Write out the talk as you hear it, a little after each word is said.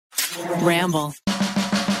Ramble.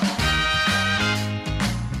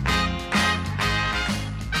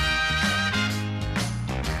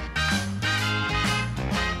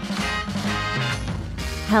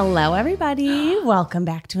 Hello, everybody. Welcome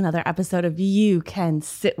back to another episode of You Can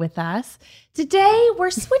Sit With Us. Today, we're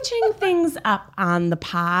switching things up on the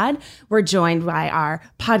pod. We're joined by our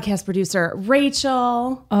podcast producer,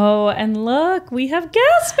 Rachel. Oh, and look, we have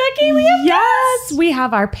guests, Becky. We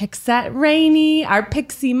have our Pixette Rainey, our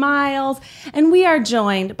Pixie Miles, and we are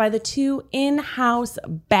joined by the two in-house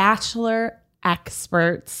Bachelor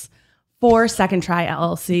experts for Second Try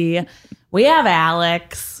LLC. We have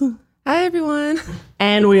Alex. Hi, everyone.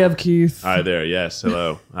 And we have Keith. Hi there. Yes.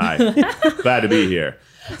 Hello. Hi. Glad to be here.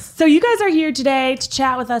 So you guys are here today to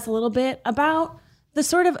chat with us a little bit about the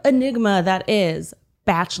sort of enigma that is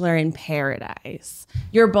Bachelor in Paradise.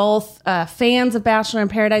 You're both fans of Bachelor in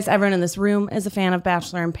Paradise. Everyone in this room is a fan of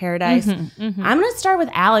Bachelor in Paradise. I'm going to start with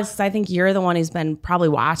Alex because I think you're the one who's been probably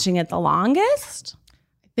watching it the longest.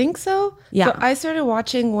 I think so. Yeah. So I started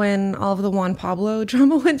watching when all of the Juan Pablo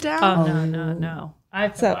drama went down. Oh, no.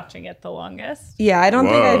 I've been watching it the longest. Yeah, I don't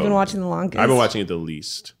think Whoa. I've been watching the longest. I've been watching it the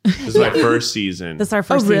least. This is my first season. This is our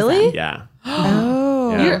first really? season. Yeah.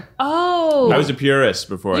 Oh. Yeah. I was a purist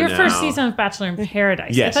before Your now. first season of Bachelor in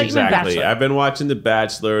Paradise. Yes, I thought you meant exactly. Bachelor. I've been watching The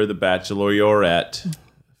Bachelor, The Bachelorette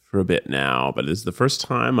for a bit now, but it's the first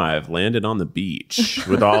time I've landed on the beach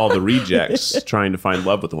with all the rejects trying to find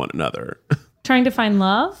love with one another. Trying to find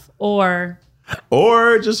love or...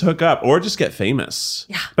 Or just hook up, or just get famous.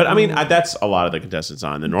 Yeah. But I mean, that's a lot of the contestants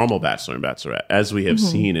on the normal Bachelor and Bachelorette. As we have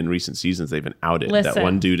seen in recent seasons, they've been outed. Listen. That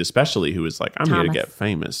one dude especially who was like, I'm here to Thomas. get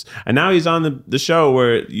famous. And now he's on the show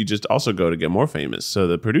where you just also go to get more famous. So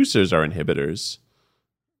the producers are inhibitors.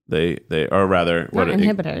 They are rather...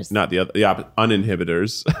 inhibitors. Not the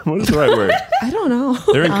uninhibitors. What is the right word? I don't know.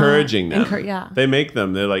 They're encouraging them. yeah. They make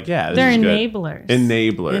them. They're like, yeah, this They're is good. enablers.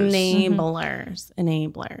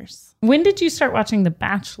 Enablers. When did you start watching The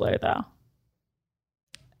Bachelor, though?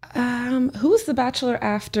 Who was the Bachelor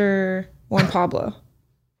after Juan Pablo?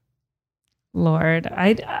 Lord,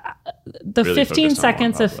 the Really 15 focused on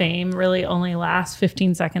seconds Juan of Pablo. fame really only last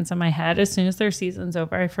 15 seconds in my head. As soon as their season's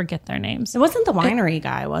over, I forget their names. It wasn't the winery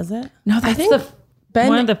guy, was it? No, that's think the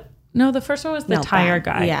first one was the tire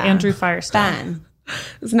Ben. guy, Yeah. Andrew Firestone. Ben.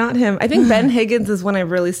 It's not him. I think Ben Higgins is when I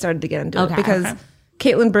really started to get into Okay, it because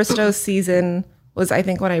Caitlin Bristow's season was, I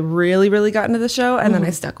think, when I really, really got into the show, and then I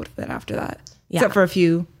stuck with it after that. Yeah. Except for a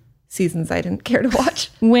few seasons I didn't care to watch.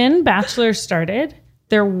 When Bachelor started,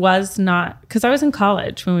 there was not, because I was in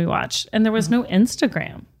college when we watched, and there was no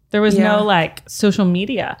Instagram. There was no like social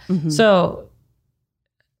media. So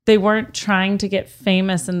they weren't trying to get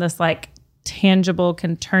famous in this like tangible,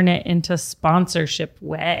 can turn it into sponsorship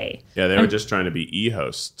way. Yeah, they were just trying to be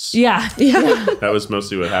e-hosts. Yeah. That was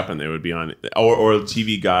mostly what happened. They would be on or a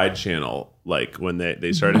TV Guide channel. Like when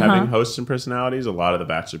they started having hosts and personalities, a lot of the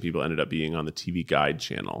Bachelor people ended up being on the TV Guide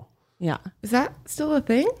channel. Yeah. Is that still a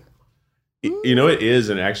thing? You know, it is,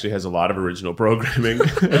 and it actually has a lot of original programming.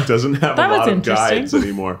 It doesn't have That a was lot of interesting. guides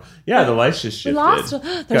anymore. Yeah, the lights just shifted. lost-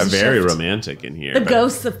 Got there's a very shift. romantic in here. The but-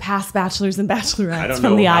 ghosts of past bachelors and I bachelorettes don't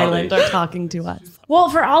from know the how island they- are talking to us. Well,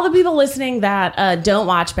 for all the people listening that don't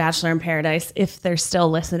watch Bachelor in Paradise, if they're still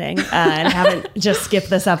listening and haven't just skipped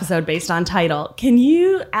this episode based on title, can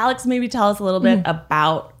you, Alex, maybe tell us a little bit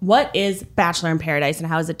about what is Bachelor in Paradise and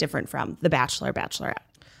how is it different from The Bachelor, Bachelorette?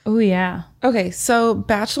 Oh, yeah. Okay, so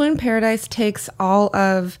Bachelor in Paradise takes all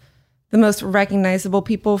of the most recognizable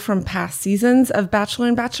people from past seasons of Bachelor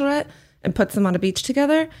and Bachelorette and puts them on a beach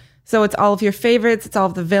together. So it's all of your favorites, it's all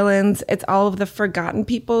of the villains, it's all of the forgotten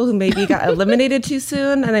people who maybe got eliminated too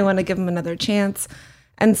soon and they want to give them another chance.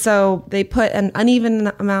 And so they put an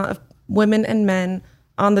uneven amount of women and men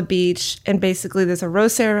on the beach, and basically there's a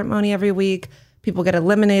rose ceremony every week. People get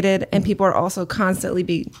eliminated, and people are also constantly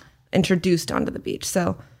being introduced onto the beach.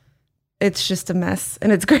 So it's just a mess,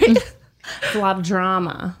 and it's great. It's a lot of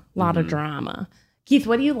drama, Keith,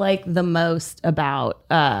 what do you like the most about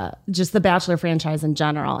just the Bachelor franchise in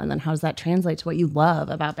general? And then how does that translate to what you love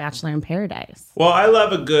about Bachelor in Paradise? Well, I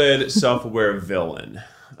love a good self-aware villain.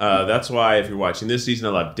 That's why if you're watching this season,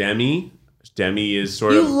 I love Demi. Demi is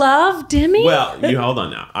sort You of... love Demi? Well, you hold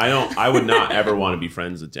on now. I would not ever want to be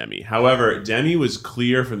friends with Demi. However, Demi was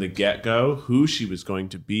clear from the get-go who she was going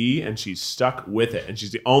to be, and she's stuck with it. And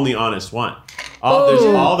she's the only honest one.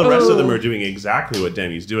 All the rest of them are doing exactly what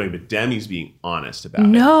Demi's doing, but Demi's being honest about it.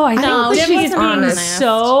 No, I No, think she she's wasn't being honest.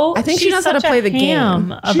 so. I think she she's knows how to such a play the game.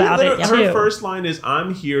 ham about it too. Her first line is,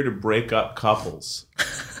 "I'm here to break up couples."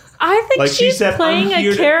 I think Like she she's said, playing I'm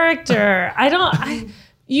here a to- character. I don't.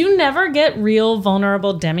 You never get real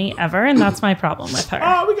vulnerable Demi ever, and that's my problem with her.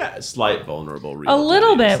 Oh, we got a slight vulnerable. A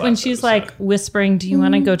little bit when she's like whispering, "Do you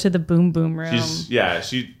want to go to the boom boom room?"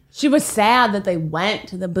 She was sad that they went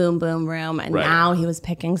to the boom boom room, and now he was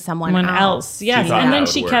picking someone else. Yes, and then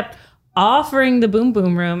she kept offering the boom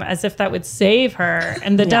boom room as if that would save her,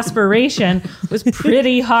 and the desperation was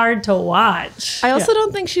pretty hard to watch. I also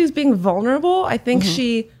don't think she was being vulnerable. I think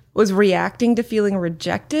she was reacting to feeling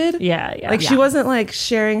rejected. She wasn't like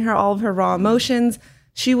sharing all of her raw emotions.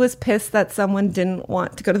 She was pissed that someone didn't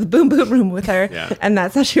want to go to the boom boom room with her, and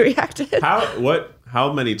that's how she reacted.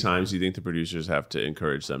 How many times do you think the producers have to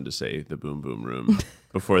encourage them to say the boom boom room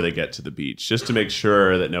before they get to the beach, just to make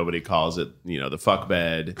sure that nobody calls it, the fuck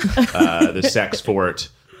bed, the sex fort?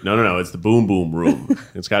 No, it's the boom boom room.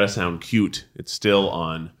 It's got to sound cute. It's still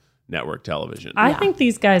on network television. I think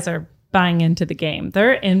these guys are buying into the game.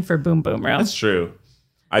 They're in for boom boom room. That's true.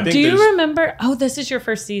 I think. Do you remember? Oh, this is your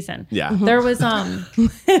first season. Yeah. There was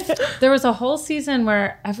there was a whole season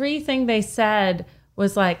where everything they said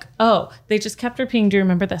was like, oh, they just kept repeating. Do you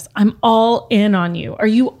remember this? I'm all in on you. Are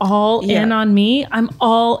you all in on me? I'm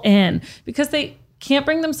all in, because they can't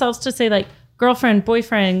bring themselves to say like girlfriend,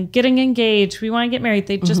 boyfriend, getting engaged. We want to get married.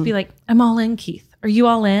 They'd just be like, I'm all in, Keith. Are you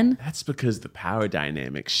all in? That's because the power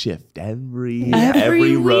dynamics shift every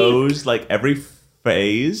rose, like every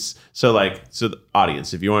phase. So the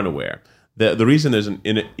audience, if you aren't aware, the reason there's I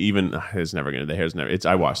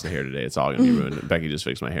washed the hair today. It's all gonna be ruined. Becky just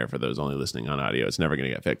fixed my hair for those only listening on audio. It's never gonna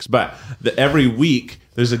get fixed. But every week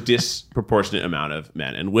there's a disproportionate amount of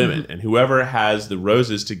men and women, and whoever has the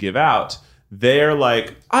roses to give out, they're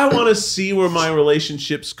like, I want to see where my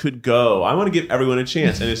relationships could go. I want to give everyone a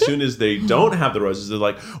chance. And as soon as they don't have the roses, they're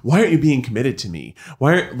like, why aren't you being committed to me?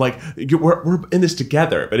 Why aren't we're in this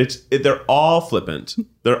together? But they're all flippant.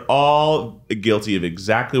 They're all guilty of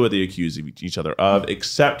exactly what they accuse each other of,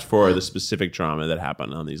 except for the specific drama that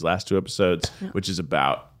happened on these last 2 episodes, which is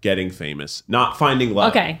about getting famous, not finding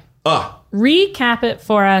love. Okay. Recap it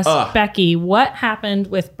for us, Becky. What happened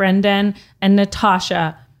with Brendan and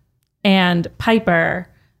Natasha and Piper,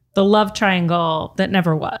 the love triangle that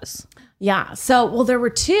never was? Yeah. So, there were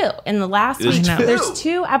 2 in the last week. There's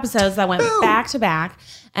 2 episodes that went back to back.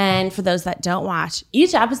 And for those that don't watch,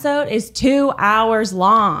 each episode is 2 hours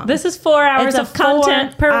long. This is 4 hours of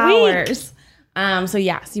content per week. So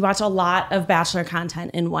yes, you watch a lot of Bachelor content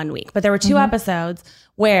in 1 week. But there were 2 episodes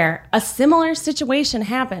where a similar situation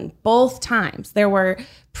happened both times. There were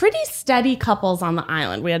pretty steady couples on the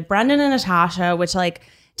island. We had Brendan and Natasha, which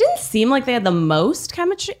didn't seem like they had the most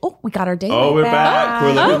chemistry. Oh, we got our date. Oh, we're back.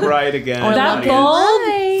 We're looking bright again. That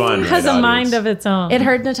gold has a mind of its own. It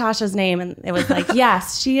heard Natasha's name, and it was like,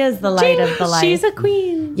 yes, she is the light of the light. She's a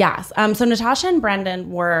queen. Yes. So Natasha and Brendan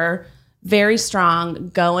were very strong,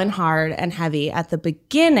 going hard and heavy at the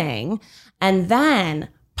beginning, and then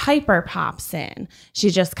Piper pops in. She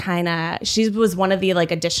was one of the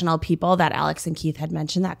additional people that Alex and Keith had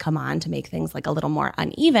mentioned that come on to make things a little more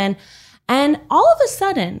uneven. And all of a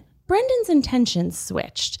sudden, Brendan's intentions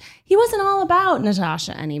switched. He wasn't all about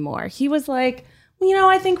Natasha anymore. He was like,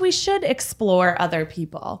 I think we should explore other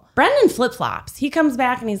people. Brendan flip-flops. He comes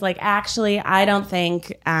back and he's like, actually, I don't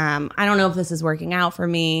know if this is working out for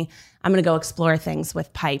me. I'm going to go explore things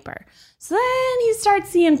with Piper. So then he starts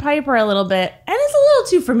seeing Piper a little bit, and it's a little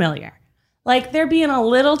too familiar. They're being a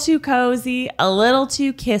little too cozy, a little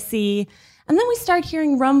too kissy. And then we start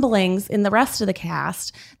hearing rumblings in the rest of the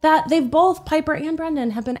cast that both Piper and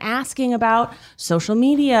Brendan have been asking about social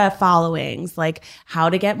media followings, how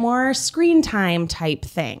to get more screen time type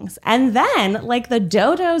things. And then, the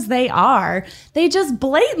dodos they are, they just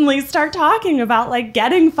blatantly start talking about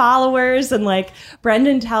getting followers. And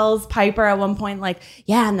Brendan tells Piper at one point,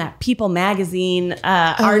 and that People magazine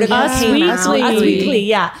article came out. Us Weekly,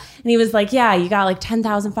 yeah. And he was like, yeah, you got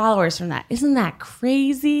 10,000 followers from that. Isn't that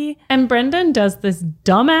crazy? And Brendan does this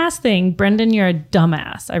dumbass thing. Brendan, you're a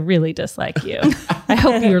dumbass. I really dislike you. I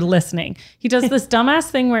hope you're listening. He does this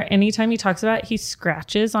dumbass thing where anytime he talks about it, he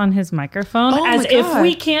scratches on his microphone as if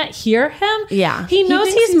we can't hear him. Yeah. He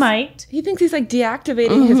knows he's mic'd. He thinks he's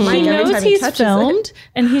deactivating his mic every time he touches filmed, it.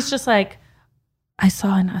 And he's just like, I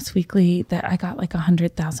saw in Us Weekly that I got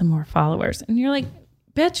 100,000 more followers. And you're like,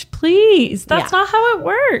 bitch, please. That's not how it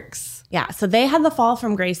works. Yeah. So they had the fall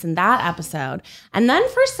from grace in that episode. And then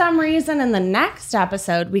for some reason in the next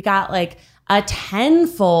episode, we got a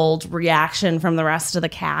tenfold reaction from the rest of the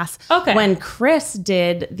cast. Okay. When Chris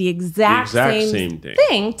did the exact same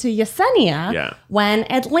thing to Yesenia when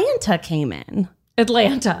Atlanta came in.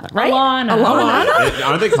 Atlanta. Right? Alana.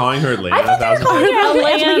 Aren't they calling her Atlanta? I thought they were calling her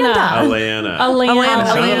Atlanta. Atlanta. It sounded like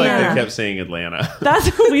Atlanta. they kept saying Atlanta. That's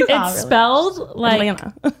what we thought. It's spelled like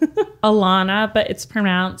Atlanta. Alana, but it's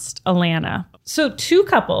pronounced Alana. So 2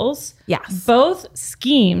 couples, Yes. both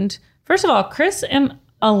schemed. First of all, Chris and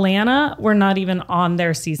Alana were not even on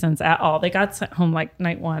their seasons at all. They got sent home like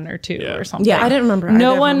night 1 or 2 or something. Yeah, I didn't remember either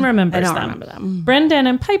No of one them. remembers I don't them. remember them. Brendan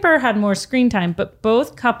and Piper had more screen time, but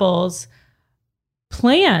both couples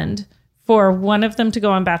planned for one of them to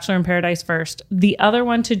go on Bachelor in Paradise first, the other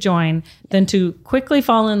one to join, then to quickly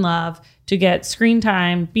fall in love, to get screen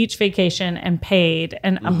time, beach vacation, and paid,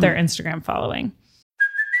 and up their Instagram following.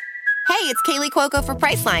 Hey, it's Kaylee Cuoco for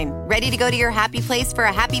Priceline. Ready to go to your happy place for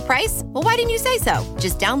a happy price? Well, why didn't you say so?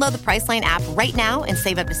 Just download the Priceline app right now and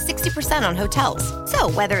save up to 60% on hotels. So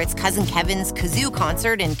whether it's Cousin Kevin's Kazoo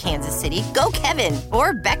Concert in Kansas City, go Kevin,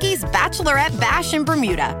 or Becky's Bachelorette Bash in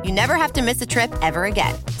Bermuda, you never have to miss a trip ever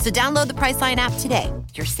again. So download the Priceline app today.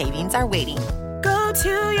 Your savings are waiting. Go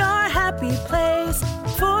to your happy place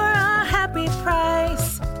for a happy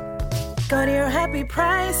price. Go to your happy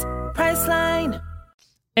price, Priceline.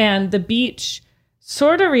 And the beach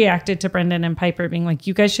sort of reacted to Brendan and Piper being like,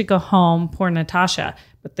 you guys should go home, poor Natasha.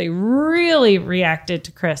 But they really reacted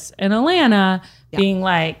to Chris and Alana being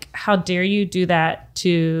like, how dare you do that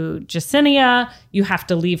to Jasenia? You have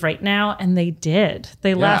to leave right now. And they did.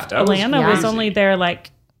 They left. that was Alana was crazy. only there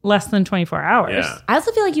like less than 24 hours. Yeah. I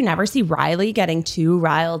also feel like you never see Riley getting too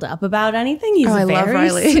riled up about anything. He's I very love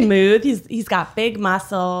Riley. smooth. He's got big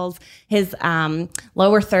muscles. His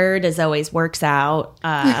lower third is always works out.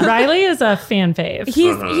 Riley is a fan fave.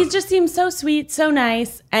 He just seems so sweet, so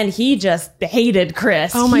nice, and he just hated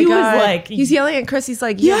Chris. Oh my he God. was like, he's yelling at Chris. He's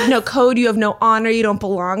like, you have no code. You have no honor. You don't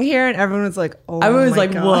belong here. And everyone was like, oh I was my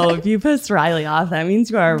like, God. whoa! If you pissed Riley off, that means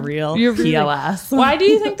you are a real You're really- POS. Why do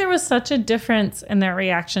you think there was such a difference in their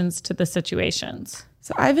reactions to the situations?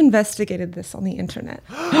 So I've investigated this on the internet.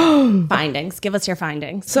 Findings. Give us your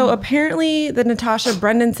findings. So apparently the Natasha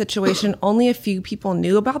Brendan situation, only a few people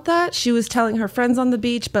knew about that. She was telling her friends on the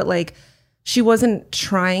beach, but like she wasn't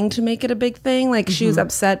trying to make it a big thing. Like she was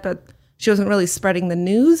upset, but she wasn't really spreading the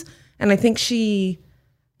news. And I think she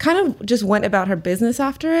kind of just went about her business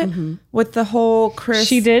after it with the whole Chris.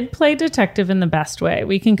 She did play detective in the best way.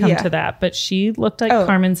 We can come Yeah. to that. But she looked like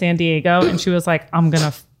Carmen Sandiego, and she was like, I'm going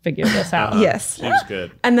to figure this out. Yes. She was good.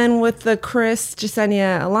 And then with the Chris,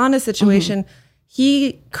 Jasenia, Alana situation,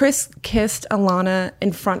 Chris kissed Alana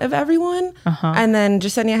in front of everyone. And then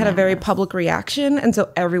Jasenia had a very public reaction. And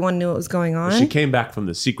so everyone knew what was going on. She came back from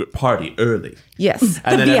the secret party early. Yes.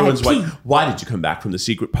 And then VIP. everyone's like, why did you come back from the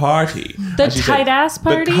secret party? The And she said, tight-ass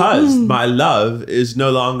party? Because my love is no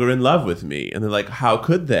longer in love with me. And they're like, how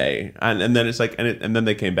could they? And then it's like, and then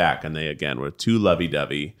they came back and they again were too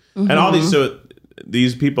lovey-dovey. And all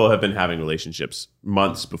these people have been having relationships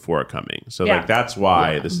months before coming. So Yeah. like, that's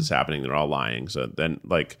why this is happening. They're all lying. So then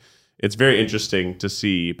like, it's very interesting to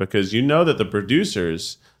see because you know that the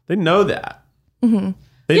producers, they know that.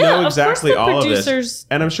 They Yeah, know of exactly course the all of this. producers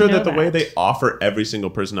And I'm sure know that the way that. they offer every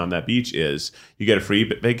single person on that beach is you get a free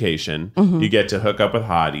vacation, you get to hook up with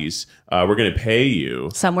hotties, we're going to pay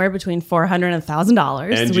you. Somewhere between $400 and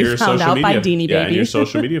 $1,000. And We your found social out media, by Deanie yeah, and Baby. your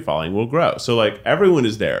social media following will grow. So like everyone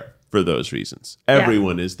is there for those reasons.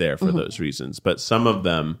 Everyone is there for those reasons. But some of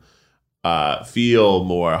them feel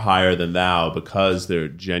more higher than thou because they're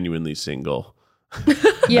genuinely single.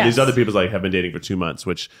 Yes. These other people like have been dating for 2 months,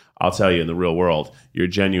 which I'll tell you in the real world, you're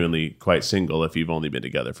genuinely quite single if you've only been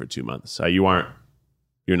together for 2 months.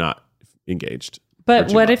 You're not engaged. But for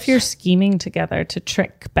 2 what if months. you're scheming together to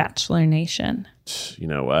trick Bachelor Nation? You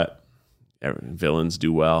know what? Villains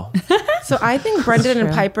do well. So I think Brendan and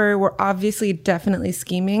Piper were obviously definitely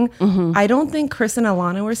scheming. I don't think Chris and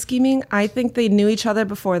Alana were scheming. I think they knew each other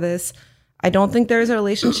before this. I don't think there's a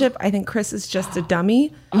relationship. I think Chris is just a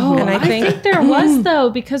dummy. And I think There was though,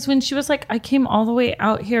 because when she was like, I came all the way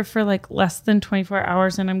out here for like less than 24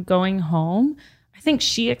 hours and I'm going home. I think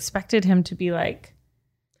she expected him to be like,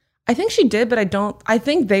 I think she did, but I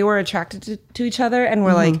think they were attracted to each other and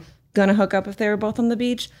were like gonna hook up if they were both on the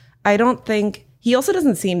beach. I don't think he also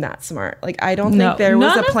doesn't seem that smart. Like I don't No, think there was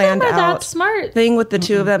none a of them planned are that out smart. thing with the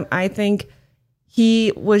two of them. I think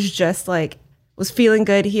he was just like was feeling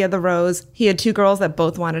good. He had the rose. He had 2 girls that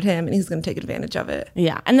both wanted him, and he's going to take advantage of it.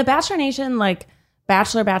 Yeah. And the Bachelor Nation, like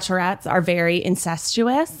Bachelor, Bachelorettes are very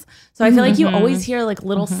incestuous. So I feel like you always hear like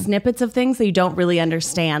little snippets of things that you don't really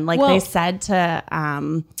understand. Like they said to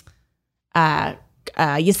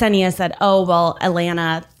Yesenia said, oh, well,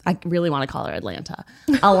 Atlanta, I really want to call her Atlanta.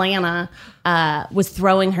 Alana was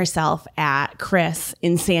throwing herself at Chris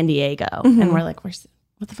in San Diego. And we're like,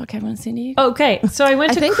 What the fuck happened in San Diego? Okay, so I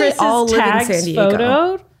went I to think they Chris's all live in tags San Diego.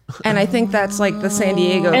 photo, And I think that's like the San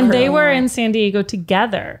Diego. and they crew. were in San Diego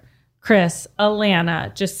together. Chris,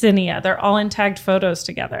 Alana, Jacinia, they're all in tagged photos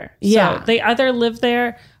together. Yeah. So they either lived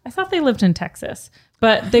there. I thought they lived in Texas,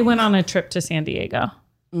 but they went on a trip to San Diego.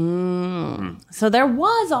 So there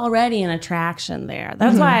was already an attraction there.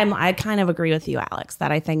 That's why I kind of agree with you, Alex,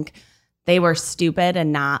 that I think they were stupid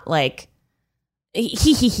and not like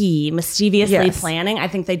mischievously planning. I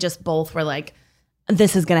think they just both were like,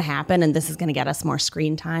 this is going to happen and this is going to get us more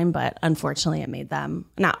screen time. But unfortunately, it made them,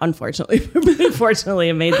 not unfortunately, but unfortunately,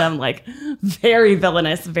 it made them like very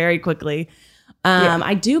villainous very quickly.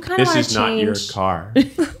 I do kind of This want to is not your change. car.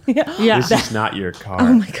 Yeah. This is not your car.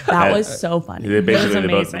 Oh my God. That was so funny. They basically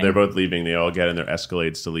amazing. they're both leaving. They all get in their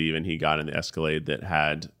Escalades to leave, and he got in the Escalade that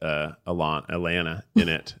had Alana in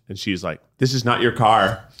it, and she's like, "This is not your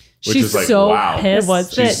car." Which She's is like, so wow. pissed that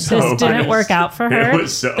She's this so didn't funny. work out for It her.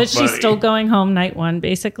 was so that she's funny. still going home night one,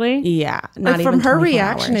 basically. Yeah. Not Like, even from her 24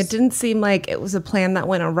 reaction, hours. it didn't seem like it was a plan that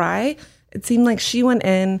went awry. It seemed like she went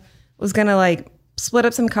in, was gonna like split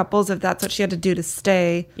up some couples if that's what she had to do to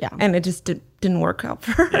stay. Yeah. And it just didn't work out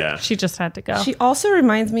for her. Yeah. She just had to go. She also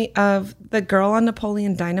reminds me of the girl on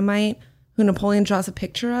Napoleon Dynamite who Napoleon draws a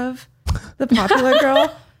picture of, the popular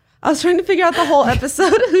girl. I was trying to figure out the whole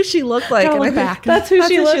episode who she looked like. Gotta and I look think back. That's who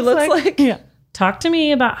she looks like. Yeah. Talk to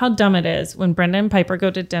me about how dumb it is when Brenda and Piper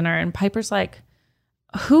go to dinner and Piper's like,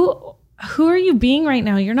 who are you being right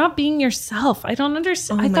now? You're not being yourself. I don't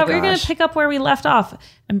understand. Oh I my thought we were going to gosh. pick up where we left off.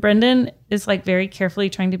 And Brendan is like very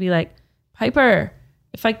carefully trying to be like, Piper,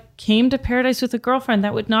 if I came to Paradise with a girlfriend,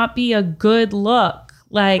 that would not be a good look.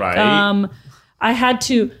 Like, Right. I had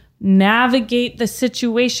to navigate the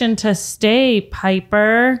situation to stay,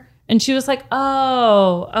 Piper. And she was like,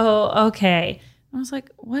 oh, okay. I was like,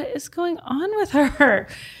 what is going on with her?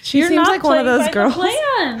 She You're seems not like one of playing those by the girls.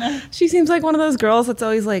 plan. She seems like one of those girls that's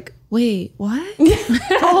always like, wait, what?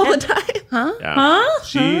 All the time.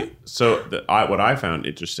 Yeah. So what I found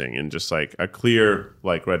interesting and just like a clear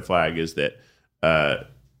like red flag is that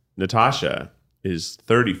Natasha is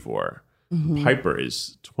 34. Piper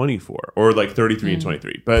is 24 or like 33 and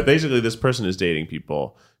 23. But basically this person is dating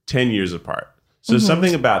people 10 years apart. So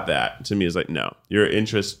something about that to me is like, no, your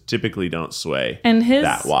interests typically don't sway And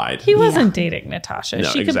that wide. he wasn't dating Natasha. No,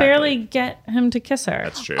 she could exactly. barely get him to kiss her.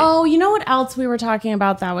 That's true. Oh, you know what else we were talking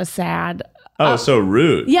about that was sad? So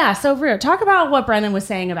rude. Yeah, so rude. Talk about what Brendan was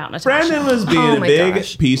saying about Natasha. Brandon was being Oh a my big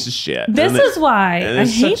gosh. piece of shit. This is why and I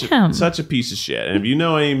it's hate such him. Such a piece of shit. And if you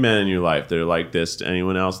know any men in your life that are like this to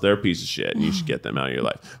anyone else, they're a piece of shit, and you should get them out of your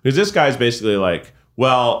life. Because this guy's basically like,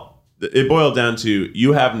 well, it boiled down to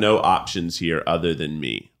you have no options here other than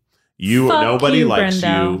me. Fuck Nobody you, likes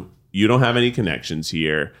Brendo. you. You don't have any connections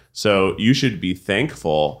here, so you should be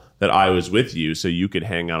thankful that I was with you, so you could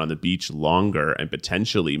hang out on the beach longer and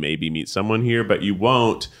potentially maybe meet someone here, but you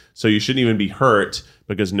won't. So you shouldn't even be hurt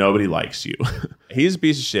because nobody likes you. He's a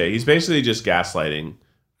piece of shit. He's basically just gaslighting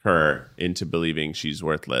her into believing she's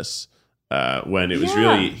worthless. When it was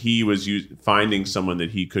really he was finding someone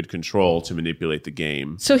that he could control to manipulate the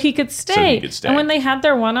game. So he could stay. could stay. And when they had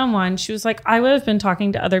their one-on-one, she was like, I would have been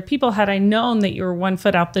talking to other people had I known that you were 1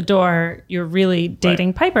 foot out the door. You're really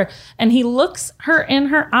dating Piper. And he looks her in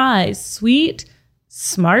her eyes, sweet,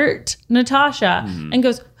 smart Natasha, and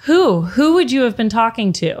goes, Who would you have been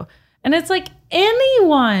talking to? And it's like,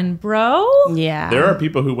 anyone, bro. Yeah. There are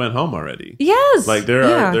people who went home already. Yes. Like there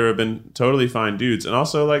Yeah. have been totally fine dudes, and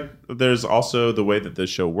also like there's also the way that this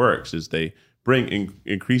show works is they bring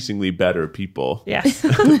increasingly better people. Yes.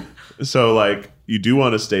 So like you do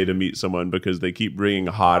want to stay to meet someone because they keep bringing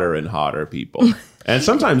hotter and hotter people, and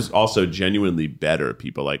sometimes also genuinely better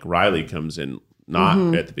people. Like Riley comes in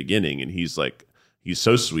not at the beginning, and he's like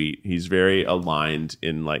so sweet. He's very aligned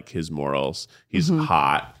in like his morals. He's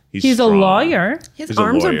hot. He's a strong. lawyer. His He's a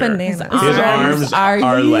arms are lawyer. bananas. His arms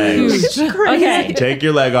are legs. Okay. Take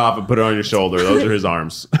your leg off and put it on your shoulder. Those are his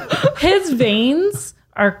arms. His veins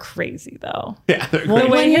are crazy, though. Yeah, they're Well, great.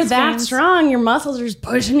 when you're his that veins- strong, your muscles are just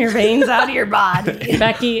pushing your veins out of your body.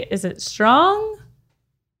 Becky, is it strong?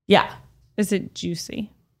 Yeah. Is it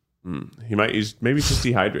juicy? He's maybe just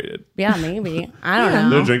dehydrated. Yeah, maybe. I don't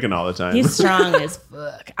They're know. drinking all the time. He's strong as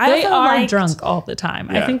fuck. I They also are liked- drunk all the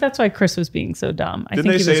time. Yeah. I think that's why Chris was being so dumb. I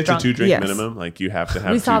Didn't think they he say was it's drunk. a 2-drink Yes. minimum? Like you have to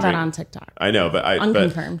have. We saw 2 that drink- on TikTok. I know, but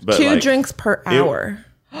Unconfirmed. But 2 like, drinks per hour.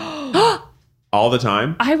 all the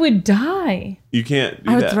time. I would die. You can't do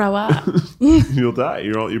I would that. throw up. You'll die.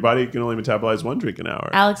 Your body can only metabolize 1 drink an hour.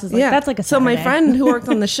 Alex is like, that's like a So my Saturday. friend who worked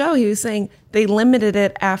on the show, he was saying they limited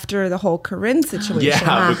it after the whole Corinne situation.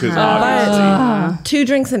 Yeah, because obviously. 2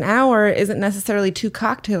 drinks an hour isn't necessarily 2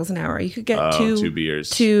 cocktails an hour. You could get 2 beers.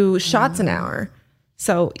 2 shots an hour.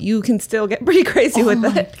 So you can still get pretty crazy with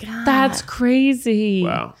it. That's crazy.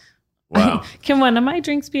 Wow. Can one of my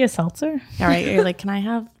drinks be a seltzer? All right, you're like, can I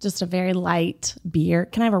have just a very light beer?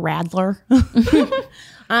 Can I have a Radler?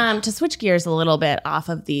 To switch gears a little bit off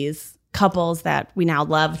of these couples that we now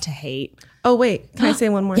love to hate. Oh, wait. Can I say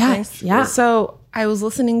one more Yes, thing? yeah. So I was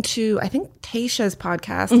listening to, I think, Tayshia's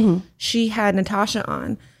podcast. She had Natasha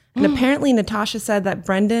on. And apparently Natasha said that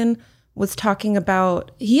Brendan was talking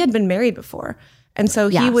about, he had been married before. And so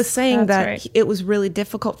he Yes, was saying that's that right. it was really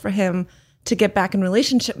difficult for him to get back in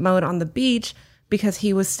relationship mode on the beach because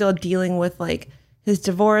he was still dealing with like his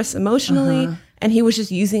divorce emotionally. And he was just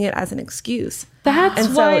using it as an excuse. That's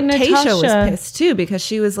And why so Tayshia was Natasha. pissed too because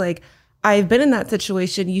she was like, I've been in that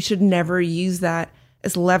situation. You should never use that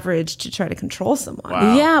as leverage to try to control someone.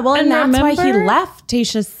 Wow. Yeah, well, and And that's why he remember- left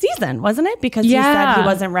Tayshia's season, wasn't it? Because he said Yeah. he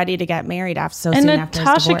wasn't ready to get married after And soon after his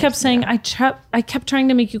Natasha divorce. kept saying, I kept trying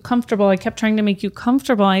to make you comfortable. I kept trying to make you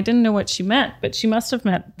comfortable. I didn't know what she meant, but she must have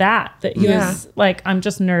meant that he was like, I'm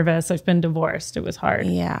just nervous. I've been divorced. It was hard.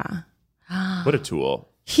 Yeah. What a tool.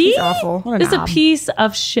 He awful. What an is a knob. piece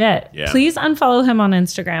of shit. Yeah. Please unfollow him on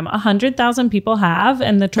Instagram. 100,000 people have,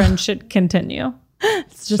 and the trend should continue.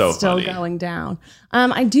 It's just So still funny. going down.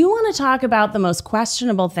 I do want to talk about the most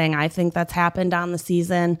questionable thing I think that's happened on the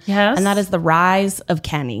season. Yes. And that is the rise of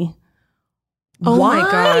Kenny. Oh my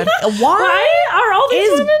God. Why are all these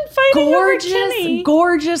Is women fighting over Kenny? gorgeous,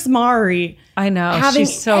 gorgeous Mari I know. having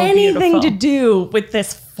she's so anything beautiful. to do with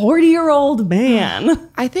this 40-year-old man?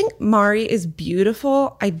 I think Mari is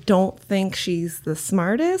beautiful. I don't think she's the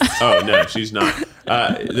smartest. Oh, no, she's not.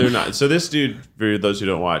 They're not. So this dude, for those who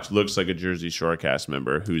don't watch, looks like a Jersey Shore cast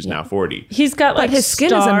member who's now 40. He's got like his skin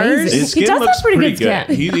is stars. amazing. His He skin does looks have pretty good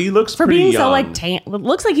skin. He looks For pretty being young. so like tan,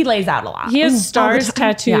 looks like he lays out a lot. He has stars All the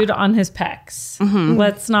time. tattooed Yeah. on his pecs.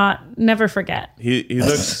 Let's never forget. He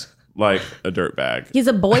looks like a dirtbag. He's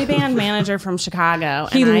a boy band manager from Chicago.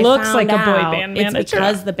 He and I looks found like a boy out band It's manager.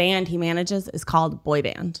 because the band he manages is called Boy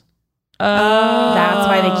Band. Oh, That's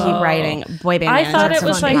why they keep writing Boy Band I manager thought it from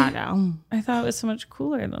was like- Chicago. I thought it was so much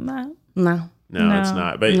cooler than that. No. No, it's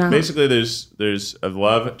not. But No. basically, there's a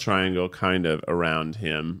love triangle kind of around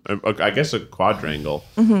him. I guess a quadrangle,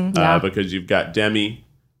 because you've got Demi,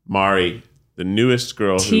 Mari, the newest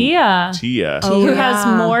girl, Tia. Tia. Who has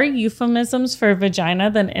yeah. more euphemisms for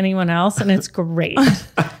vagina than anyone else, and it's great.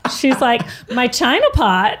 She's like, my China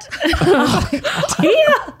pot.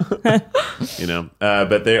 Tia. You know,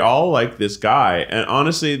 but they all like this guy, and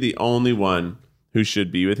honestly, the only one who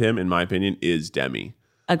should be with him, in my opinion, is Demi.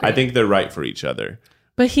 Agreed. I think they're right for each other.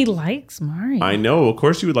 But he likes Mari. I know, of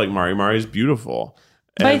course, you would like Mari. Mari's beautiful.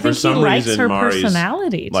 But I think he likes her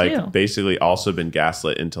personality, like too. basically also been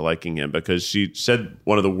gaslit into liking him because she said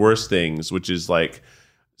one of the worst things, which is like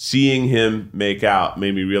seeing him make out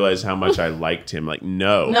made me realize how much I liked him. Like,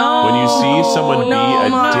 no. When you see someone be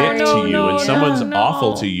a dick to you and someone's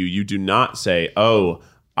awful to you, you do not say, oh,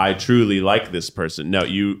 I truly like this person. No,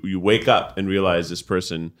 you wake up and realize this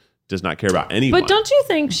person does not care about anyone. But don't you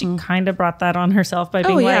think she kind of brought that on herself by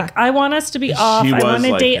being yeah. like, I want us to be off. She I was want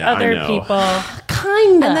to like date that, I other know. people.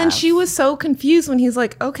 Kind of. And then she was so confused when he's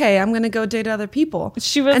like, okay, I'm going to go date other people.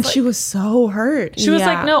 She was and like- she was so hurt. She was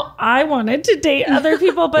Yeah. like, no, I wanted to date other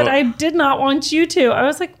people, but I did not want you to. I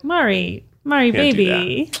was like, Mari, Can't do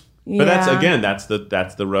baby. But that's Yeah. again, that's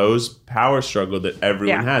the Rose power struggle that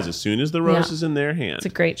everyone Yeah. has. As soon as the Rose Yeah. is in their hand, It's a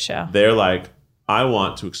great show. they're like, I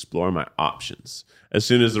want to explore my options. As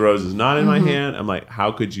soon as the Rose is not in my hand, I'm like,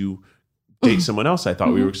 how could you date someone else? I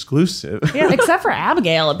thought we were exclusive. Except for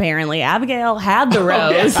Abigail, apparently. Abigail had the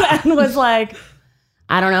rose and was like,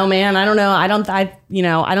 I don't know, man. I don't know. I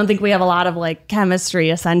don't think we have a lot of like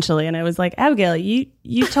chemistry essentially. And it was like, Abigail,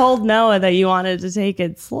 you told Noah that you wanted to take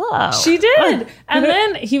it slow. She did. And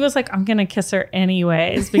then he was like, I'm going to kiss her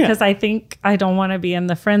anyways because I think I don't want to be in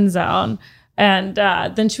the friend zone. And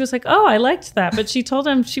then she was like, oh, I liked that. But she told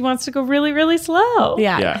him she wants to go really, really slow.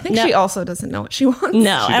 Yeah. Yeah. I think she also doesn't know what she wants.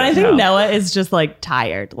 No, She and I does think know. Noah is just like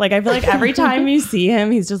tired. Like I feel like every time you see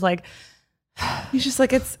him, he's just like, He's just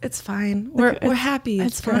like, it's fine. We're happy.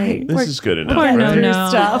 It's great. fine. This is good enough, Poor right? no.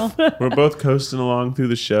 stuff. We're both coasting along through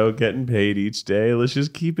the show, getting paid each day. Let's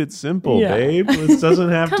just keep it simple, Yeah. babe. This doesn't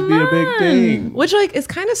have to be a big thing. Which like is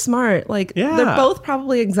kind of smart. Like Yeah. they're both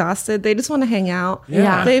probably exhausted. They just want to hang out.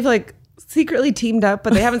 Yeah. They've like secretly teamed up,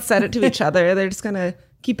 but they haven't said it to each other. They're just gonna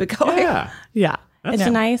keep it going. Yeah. Yeah. It's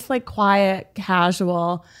nice, like quiet,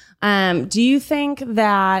 casual. Do you think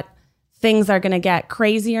that things are going to get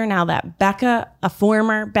crazier now that Becca, a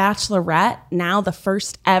former bachelorette, now the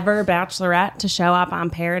first ever bachelorette to show up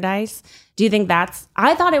on Paradise? Do you think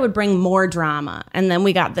I thought it would bring more drama. And then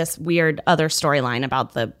we got this weird other storyline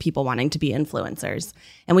about the people wanting to be influencers.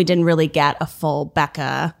 And we didn't really get a full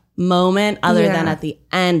Becca moment other than at the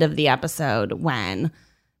end of the episode when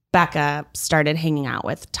Becca started hanging out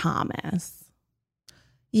with Thomas.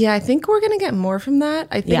 Yeah, I think we're going to get more from that.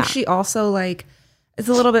 I think she also is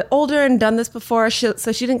a little bit older and done this before. So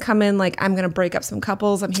she didn't come in like, I'm going to break up some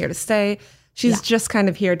couples. I'm here to stay. She's just kind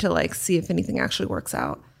of here to see if anything actually works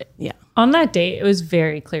out. Yeah. On that date, it was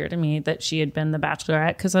very clear to me that she had been the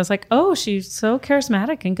bachelorette because I was like, oh, she's so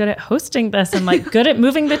charismatic and good at hosting this and good at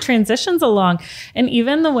moving the transitions along. And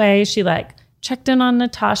even the way she checked in on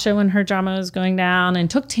Natasha when her drama was going down and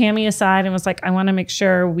took Tammy aside and was like, I want to make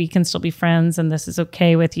sure we can still be friends and this is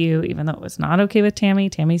okay with you, even though it was not okay with Tammy.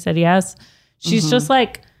 Tammy said yes. She's just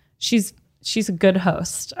she's a good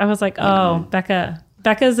host. I was like, oh,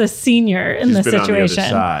 Becca's a senior in this situation. She's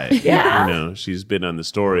been on the other side. Yeah. She's been on the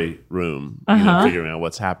story room, figuring out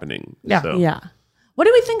what's happening. Yeah. So. Yeah. What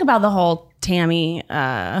do we think about the whole Tammy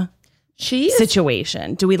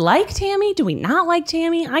situation? Do we like Tammy? Do we not like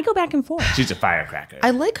Tammy? I go back and forth. She's a firecracker.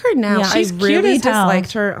 I like her now. Yeah. I She's cute really as hell.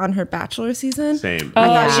 disliked her on her Bachelor season. Same. I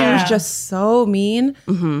thought she was just so mean.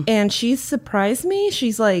 And she surprised me.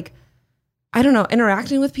 She's I don't know,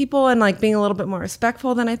 interacting with people and being a little bit more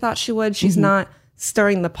respectful than I thought she would. She's not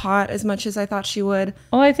stirring the pot as much as I thought she would.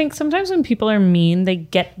 Well, I think sometimes when people are mean, they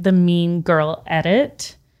get the mean girl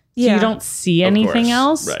edit. So you don't see anything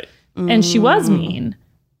else. Right. And she was mean.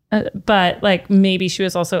 But maybe she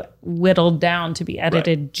was also whittled down to be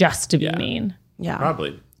edited just to be mean. Yeah.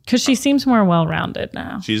 Probably. Because she seems more well-rounded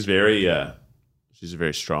now. She's very she's a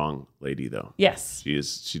very strong lady though. Yes.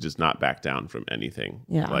 She does not back down from anything.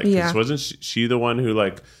 Yeah. 'Cause wasn't she the one who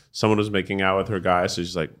someone was making out with her guy, so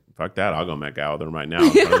she's like, fuck that, I'll go make out with them right now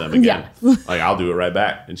in front of them again. I'll do it right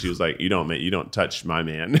back. And she was like, you don't touch my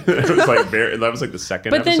man. It was that was the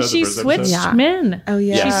second But episode. then she the first switched episode. men. Oh,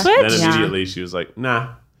 yeah. She Yes. switched. Then immediately she was like,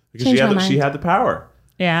 nah. Because Changed my she mind. had the power.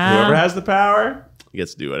 Yeah. Whoever has the power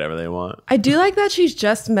gets to do whatever they want. I do like that she's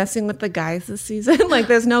just messing with the guys this season.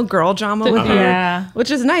 There's no girl drama with her, Yeah.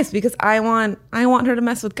 which is nice because I want her to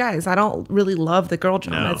mess with guys. I don't really love the girl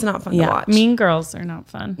drama. No. It's not fun Yeah. to watch. Mean girls are not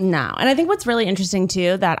fun. No. And I think what's really interesting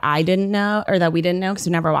too that I didn't know or that we didn't know because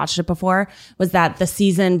we never watched it before was that the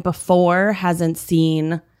season before hasn't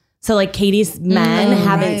seen. So Katie's men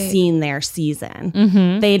haven't seen their season.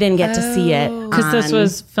 They didn't get to see it. Because this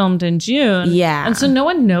was filmed in June. Yeah. And so no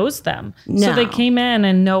one knows them. So No. they came in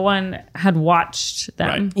and no one had watched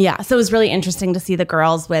them. Right. Yeah, so it was really interesting to see the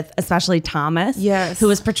girls with, especially Thomas, Yes. who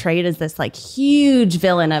was portrayed as this huge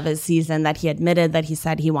villain of his season that he admitted that he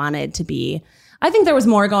said he wanted to be. I think there was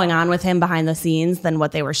more going on with him behind the scenes than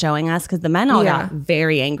what they were showing us because the men all got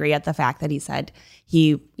very angry at the fact that he said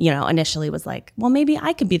he, initially was like, well, maybe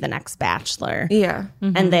I could be the next bachelor. Yeah.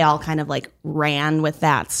 And they all kind of ran with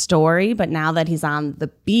that story. But now that he's on the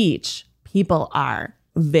beach, people are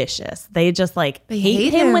vicious. They just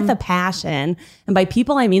hate him with a passion. And by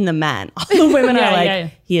people, I mean the men. All the women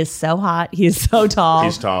are he is so hot. He is so tall.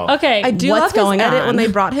 He's tall. Okay. I do What's love his going edit on? when they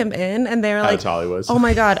brought him in and they were How tall he was. oh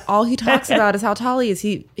my God, all he talks about is how tall he is.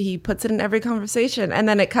 He puts it in every conversation. And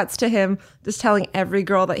then it cuts to him just telling every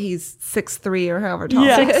girl that he's 6'3" or however tall he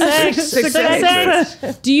is.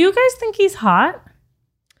 6'6". Do you guys think he's hot?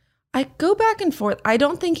 I go back and forth. I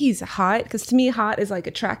don't think he's hot because to me, hot is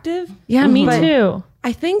attractive. Yeah, me But too.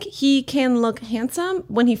 I think he can look handsome.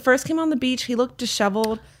 When he first came on the beach, he looked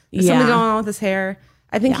disheveled. There's Yeah. something going on with his hair.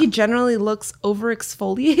 I think he generally looks over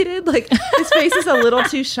exfoliated. His face is a little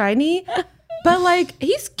too shiny. But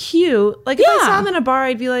he's cute. If I saw him in a bar,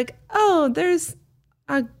 I'd be like, oh, there's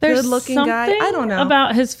a There's good looking guy. I don't know.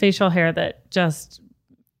 about his facial hair that just,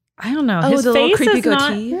 I don't know. Oh, His the little face creepy is not.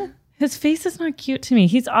 goatee? His face is not cute to me.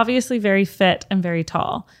 He's obviously very fit and very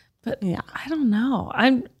tall, but Yeah. I don't know.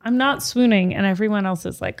 I'm not swooning, and everyone else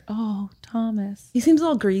is like, oh, Thomas. He seems a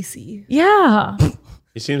little greasy. Yeah.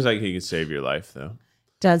 He seems like he could save your life though.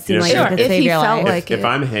 Does seem Yeah, like sure. he could If save he your felt life. like If it.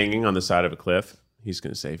 I'm hanging on the side of a cliff he's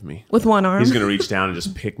going to save me. With one arm. He's going to reach down and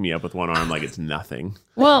just pick me up with one arm like it's nothing.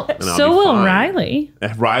 Well, I'll so be will fine. Riley.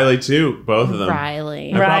 Riley too, both of them.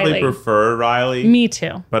 Riley. I probably Riley. prefer Riley. Me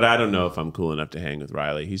too. But I don't know if I'm cool enough to hang with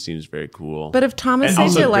Riley. He seems very cool. But if Thomas And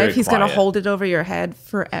saves also your life, very he's going to quiet. hold it over your head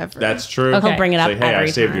forever. That's true. Okay. He'll bring it up Say, hey, every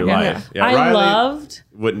I saved time. your life. Yeah, I Riley loved.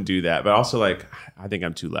 wouldn't do that. But also, like, I think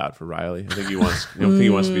I'm too loud for Riley. I think he wants. I don't think he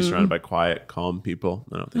wants to be surrounded by quiet, calm people.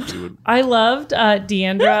 I don't think he would. I loved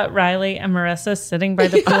Deandra, Riley, and Marissa sitting by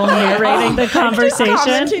the pool narrating the conversation.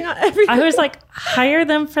 Commenting on everything. I was like, hire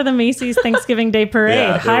them for the Macy's Thanksgiving Day Parade.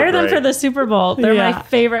 Yeah, they were hire them great. for the Super Bowl. They're Yeah. my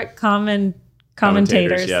favorite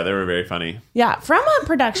commentators. Yeah, they were very funny. Yeah, from a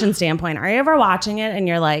production standpoint, are you ever watching it and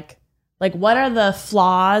you're like, what are the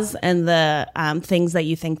flaws and the things that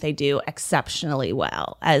you think they do exceptionally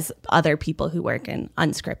well as other people who work in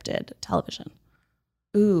unscripted television?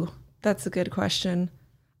 Ooh, that's a good question.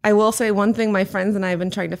 I will say one thing my friends and I have been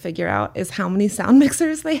trying to figure out is how many sound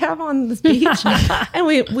mixers they have on this beach. And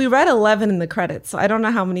we read 11 in the credits, so I don't know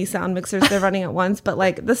how many sound mixers they're running at once, but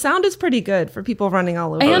like the sound is pretty good for people running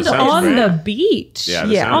all over. And the sound's on great. the beach. Yeah,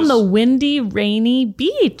 Yeah. On sound the is windy, rainy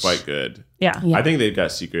beach. quite good. Yeah. I think they've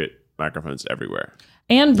got secret microphones everywhere.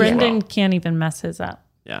 And Brendan can't even mess his up.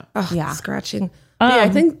 Yeah. Oh, Yeah. scratching. But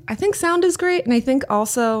yeah, I think sound is great, and I think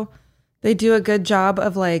also they do a good job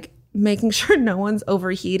of like making sure no one's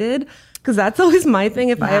overheated, because that's always my thing.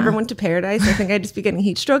 If I ever went to Paradise, I think I'd just be getting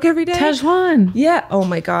heat stroke every day. Tajwan. Yeah. Oh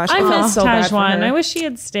my gosh. I felt miss so bad for Tajwan. her. I wish she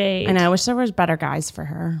had stayed. And I wish there was better guys for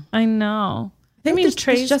her. I know. I think this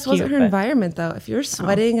Trey's just wasn't cute, her but environment though. If you're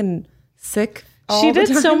sweating and sick, all She the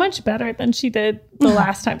did so time- much better than she did the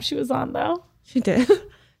last time she was on, though. She did.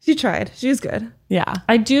 She tried. She was good. Yeah.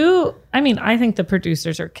 I think the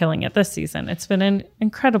producers are killing it this season. It's been an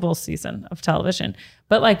incredible season of television.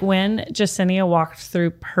 But like when Jasenia walked through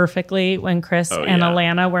perfectly when Chris and yeah.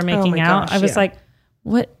 Alana were making my out, gosh, I was yeah. like,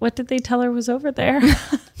 what did they tell her was over there?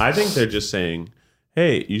 I think they're just saying,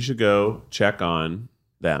 hey, you should go check on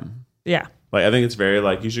them. Yeah. Like, I think it's very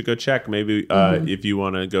like, you should go check. Maybe if you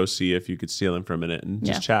want to go see if you could steal him for a minute and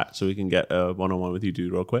just chat so we can get a one-on-one with you two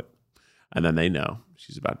real quick. And then they know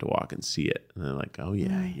she's about to walk and see it. And they're like, oh,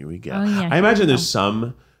 yeah, here we go. Oh, yeah, I imagine there's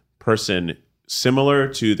some person similar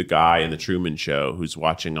to the guy in the Truman Show who's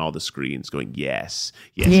watching all the screens going, yes,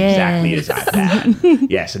 exactly as I've had.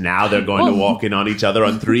 Yes, and now they're going to walk in on each other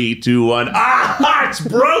on 3, 2, 1. Ah, it's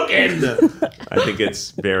broken.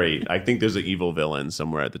 I think there's an evil villain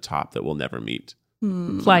somewhere at the top that we'll never meet.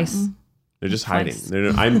 Fleiss. They're just hiding.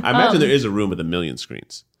 I imagine there is a room with 1 million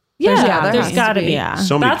screens. Yeah, there there's has got to to be. be. Yeah.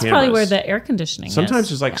 So many That's probably cameras. where the air conditioning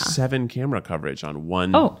Sometimes is. there's like 7 camera coverage on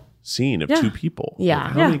one scene of Yeah. 2 people. Yeah.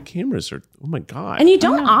 Like, how many cameras are? Oh my god! And you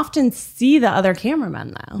don't often see the other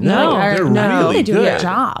cameramen though. No, Like, they're no, really they do a good. good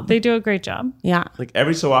job. They do a great job. Yeah. like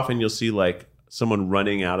every so often you'll see like someone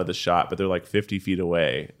running out of the shot, but they're like 50 feet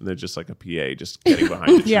away, and they're just like a PA just getting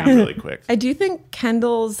behind the tree really quick. I do think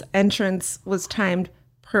Kendall's entrance was timed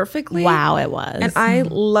perfectly. Wow, it was. And I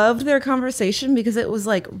loved their conversation because it was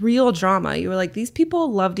like real drama. You were like, these people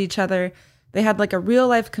loved each other. They had like a real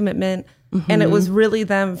life commitment. And it was really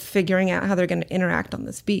them figuring out how they're going to interact on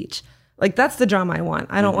this beach. Like, that's the drama I want.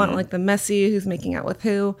 I don't want like the messy who's making out with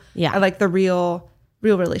who. Yeah. I like the real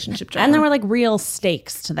relationship drama. And there were like real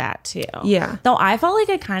stakes to that too. Yeah. Though I felt like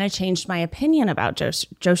I kind of changed my opinion about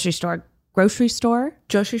grocery store. Grocery store?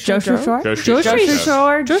 Grocery Grocery store? Grocery Grocery store.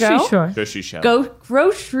 store Grocery Joe? store. Grocery show.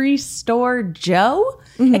 Grocery store Joe?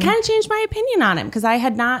 It kind of changed my opinion on him because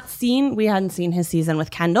we hadn't seen his season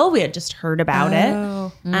with Kendall. We had just heard about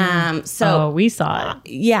it. So Oh, we saw it.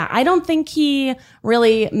 yeah, I don't think he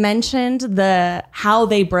really mentioned how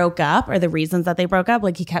they broke up or the reasons that they broke up.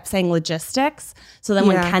 Like he kept saying logistics. So then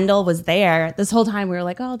when Yeah. Kendall was there, this whole time we were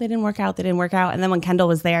like, oh, they didn't work out. And then when Kendall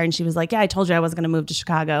was there and she was like, yeah, I told you I wasn't going to move to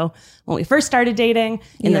Chicago when we first started dating,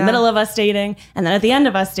 in the Yeah. middle of us dating, and then at the end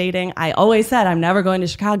of us dating, I always said I'm never going to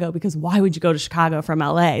Chicago because why would you go to Chicago from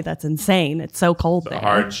LA? That's insane. It's so cold there.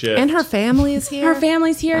 Hard shift. And her family is here. Her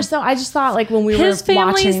family's here. So I just thought like when we His were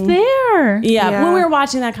family's watching there. yeah, when we were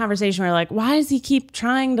watching that conversation, we were like, why does he keep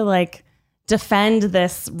trying to like defend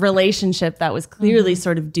this relationship that was clearly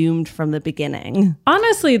sort of doomed from the beginning?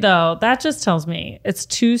 Honestly, though, that just tells me it's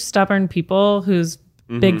 2 stubborn people whose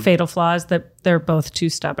big fatal flaws that they're both too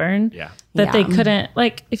stubborn. Yeah. That they couldn't,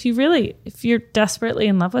 like, if you're desperately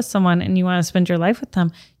in love with someone and you want to spend your life with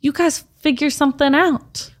them, you guys figure something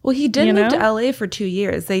out. Well, he did You move know? to LA for 2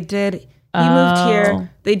 years. He moved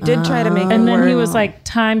here. They did try to make it And then he work. was like,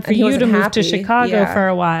 time for And he you to wasn't move happy. to Chicago Yeah. for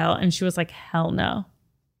a while. And she was like, hell no.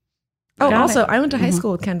 Oh, Got also, it. I went to high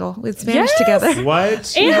school with Kendall. We had Spanish Yes. together.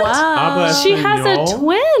 What? And Habla she has a Español?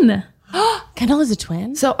 twin. Kendall is a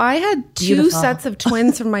twin? So I had two Beautiful. sets of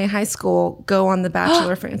twins from my high school go on the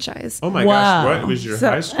Bachelor franchise. Oh my Wow. gosh, what was your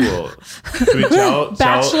high school? Can we tell?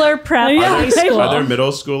 Bachelor prep high school. Are there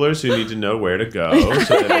middle schoolers who need to know where to go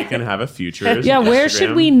so that they can have a future? Yeah, where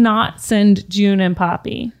should we not send June and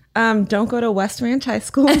Poppy? Don't go to West Ranch High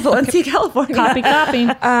School in Valencia, California. Copy.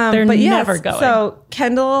 They're But yes, never going. So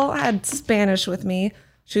Kendall had Spanish with me.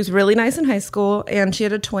 She was really nice in high school, and she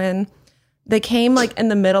had a twin. They came like in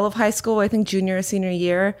the middle of high school, I think junior or senior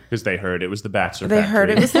year. Because they heard it was the Bachelor They Factory. heard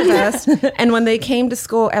it was the best. And when they came to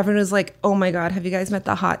school, everyone was like, oh my God, have you guys met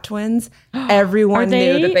the hot twins? Everyone Are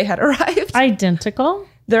they knew that they had arrived. Identical?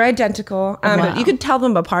 They're identical. Wow. You could tell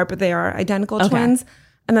them apart, but they are identical twins.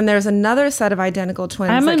 And then there's another set of identical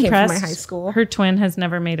twins I'm that impressed. came from my high school. Her twin has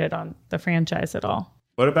never made it on the franchise at all.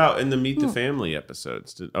 What about in the Meet the Family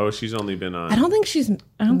episodes? She's only been on. I don't think she's.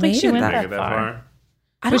 I don't think made she it went Make that it that far.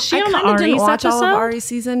 far. Was she on kinda Ari's didn't watch all of episode? Ari's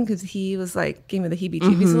season because he was like gave me the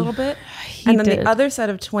heebie-jeebies a little bit. And then did. the other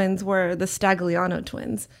set of twins were the Stagliano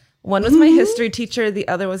twins. One was my history teacher, the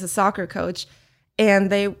other was a soccer coach,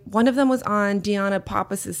 and one of them was on Deanna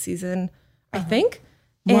Pappas' season, I think.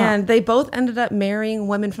 And they both ended up marrying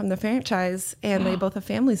women from the franchise, and they both have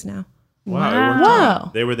families now. Wow. It worked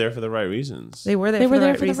out. They were there for the right reasons. They were there, They for, were the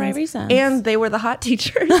there right for the right reasons. and they were the hot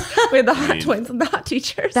teachers. We had the hot twins and the hot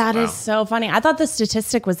teachers. That is so funny. I thought the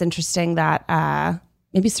statistic was interesting that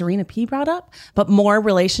maybe Serena P brought up, but more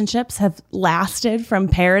relationships have lasted from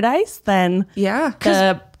Paradise than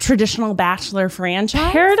the traditional Bachelor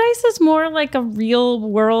franchise. Paradise is more like a real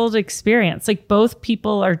world experience. Like both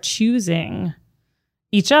people are choosing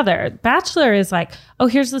each other. Bachelor is like, oh,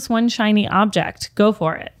 here's this one shiny object. Go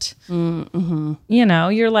for it. Mm-hmm. You know,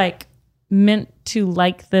 you're like meant to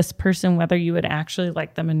like this person, whether you would actually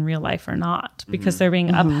like them in real life or not, because they're being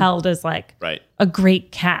upheld as like Right. a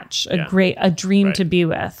great catch, a dream to be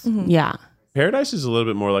with. Yeah. Paradise is a little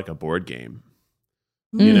bit more like a board game.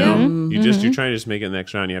 You know, you're trying to just make it the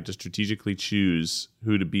next round. You have to strategically choose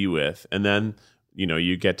who to be with, and then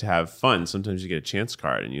you get to have fun. Sometimes you get a chance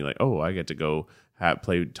card, and you're like, oh, I get to go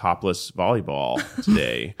play topless volleyball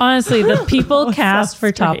today. Honestly, the people cast for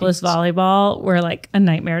strange. topless volleyball were like a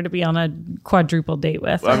nightmare to be on a quadruple date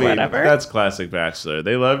with or whatever. That's classic Bachelor.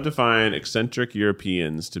 They love to find eccentric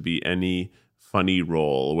Europeans to be any funny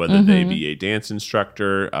role, whether they be a dance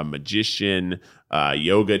instructor, a magician, a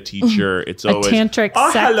yoga teacher. It's always tantric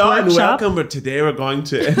oh, sex hello and workshop. welcome. But today we're going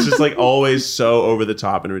to. It's just like always so over the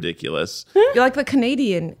top and ridiculous. You're like the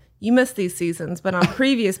Canadian. You missed these seasons, but on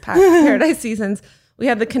previous Paradise seasons, we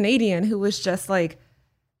had the Canadian who was just like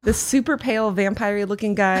this super pale vampire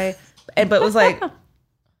looking guy, but was like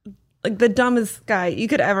the dumbest guy you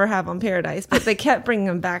could ever have on Paradise. But they kept bringing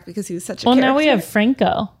him back because he was such a Well, character. now we have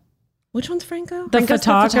Franco, Which one's Franco? the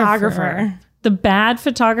photographer. The bad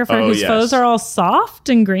photographer Oh, whose yes. photos are all soft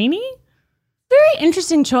and grainy. Very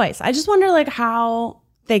interesting choice. I just wonder like how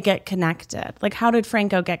they get connected. Like how did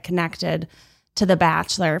Franco get connected to the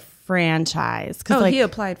Bachelor franchise? Because He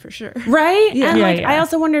applied for sure. right? Yeah. And Yeah, like yeah. I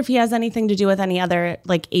also wonder if he has anything to do with any other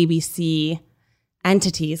like ABC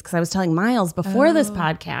entities. Because I was telling Miles before this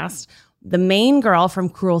podcast, the main girl from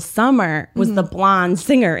Cruel Summer was the blonde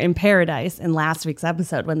singer in Paradise in last week's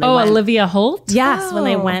episode when they went. Olivia Holt. Yes, when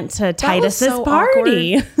they went to Titus's so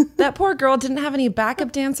party. awkward. That poor girl didn't have any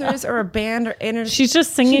backup dancers or a band or energy. She's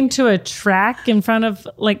just singing to a track in front of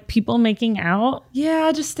like people making out.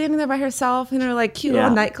 Yeah, just standing there by herself in her like cute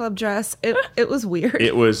little nightclub dress. It was weird.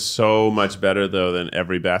 It was so much better though than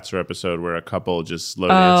every Bachelor episode where a couple just slow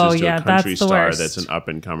dances to a that's country the star worst. that's an up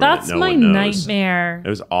and comer That's that no my one knows. nightmare. It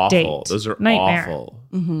was awful. date. Those are Nightmare.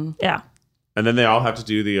 awful. Yeah. And then they all have to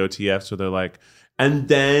do the OTFs where they're like, and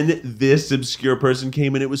then this obscure person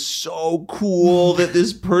came and it was so cool that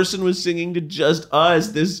this person was singing to just us,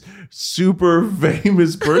 this super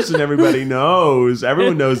famous person everybody knows.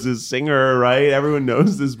 Everyone knows this singer, right? Everyone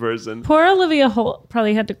knows this person. Poor Olivia Holt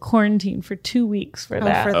probably had to quarantine for 2 weeks for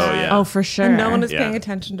that. for that. yeah. Oh, for sure. And no one was Yeah. paying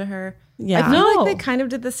attention to her. Yeah. I feel No. like they kind of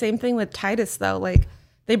did the same thing with Titus though. Like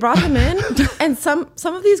they brought him in, and some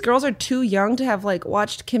of these girls are too young to have like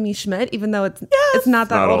watched Kimmy Schmidt, even though it's not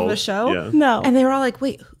that Not old of old. a show. Yeah. No. And they were all like,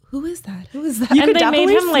 "Wait, who is that? Who is that?" You And could they made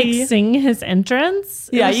definitely him like see- sing his entrance.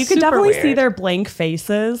 It Yeah, was you could super definitely weird. see their blank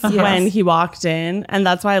faces when he walked in. And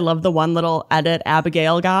that's why I love the one little edit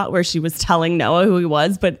Abigail got where she was telling Noah who he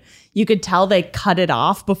was, but you could tell they cut it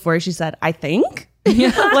off before she said, I think.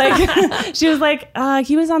 Like she was like,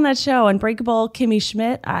 he was on that show, Unbreakable Kimmy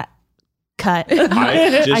Schmidt. Cut.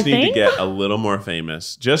 I just need to think. get a little more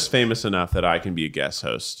famous, just famous enough that I can be a guest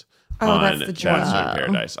host on that's the dream. Bachelor in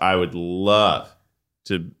Paradise. I would love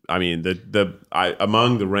to. I mean,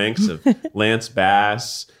 among the ranks of Lance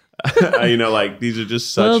Bass, You know, like these are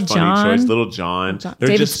just such Little funny John. choices. Little John. They're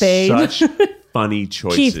David just Spade. such funny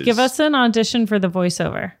choices. Keith, give us an audition for the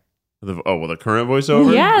voiceover. The current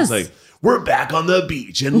voiceover? Yes. It's like, we're back on the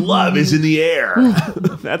beach and love is in the air.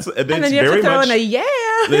 That's And then you have to throw in a yeah.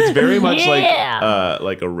 It's very much Yeah.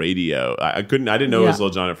 like a radio. I didn't know it was Lil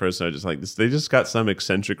Jon at first. So I just like this. They just got some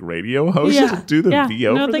eccentric radio host to do the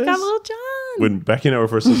VO No, for they this. got Lil Jon. When Becky and I were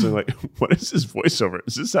first listening, like, what is this voiceover?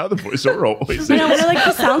 Is this how the voiceover always is? You know, we're like,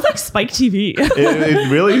 this sounds like Spike TV.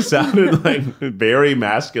 It really sounded like very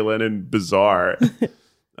masculine and bizarre.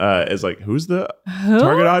 It's like, who's the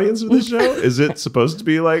target audience of this show? Is it supposed to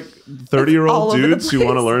be like 30-year-old all over the dudes who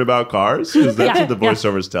want to learn about cars? Because that's Yeah, what the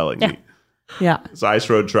voiceover is telling me. Yeah. It's Ice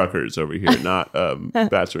Road Truckers over here, not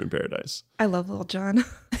Bachelor in Paradise. I love Lil Jon.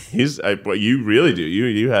 Well, you really do.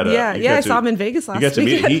 You had a I saw him in Vegas You last got to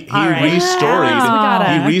meet. weekend. He right. restoried.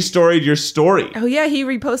 Alex, we He restoried your story. Oh yeah, he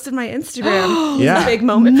reposted my Instagram. Yeah. It's a big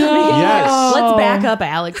moment for me. Yes. Let's back up,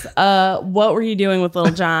 Alex. What were you doing with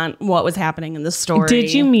Lil Jon? What was happening in the story?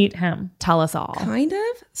 Did you meet him? tell us all? Kind of.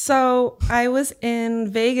 So I was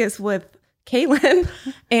in Vegas with Caitlin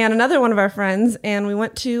and another one of our friends, and we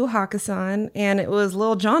went to Hakkasan, and it was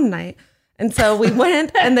Lil Jon night. And so we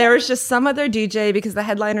went, and there was just some other DJ because the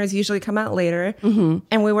headliners usually come out later.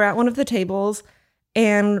 And we were at one of the tables,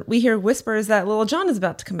 and we hear whispers that Lil Jon is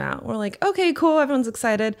about to come out. We're like, okay, cool. Everyone's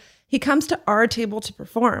excited. He comes to our table to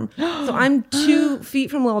perform. So I'm 2 feet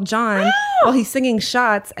from Lil Jon while he's singing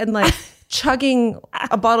shots and like chugging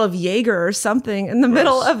a bottle of Jaeger or something in the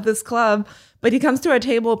middle of this club. But he comes to our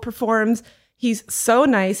table, performs. He's so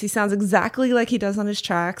nice. He sounds exactly like he does on his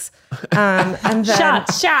tracks. And then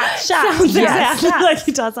Sounds exactly like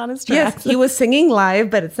he does on his tracks. yes, he was singing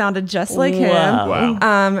live, but it sounded just like him. Wow.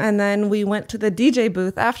 And then we went to the DJ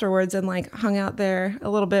booth afterwards and like hung out there a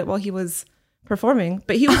little bit while he was performing.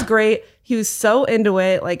 But he was great. He was so into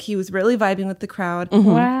it. Like he was really vibing with the crowd.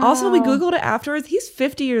 Wow. Also, we Googled it afterwards. He's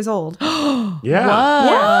 50 years old. Yeah.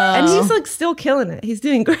 Yeah. And he's like still killing it. He's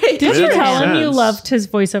doing great. Did It you makes tell him you sense. loved his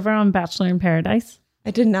voiceover on Bachelor in Paradise?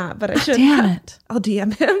 I did not, but I should. Damn it. I'll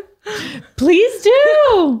DM him. Please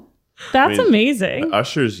do. That's I mean, amazing.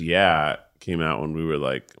 Usher's came out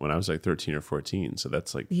when I was like 13 or 14. So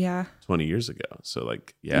that's like Yeah. 20 years ago. So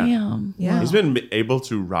like, yeah. Damn. Yeah. He's been able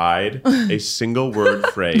to ride a single word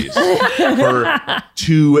phrase for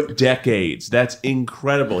 2 decades. That's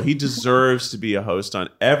incredible. He deserves to be a host on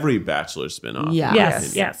every Bachelor spinoff. Yeah.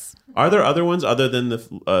 Yes. Yes. Are there other ones other than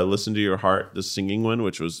the Listen to Your Heart, the singing one,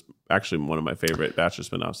 which was actually one of my favorite Bachelor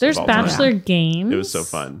spinoffs? There's of all time. Bachelor Games. It was so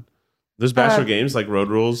fun. There's Bachelor games like Road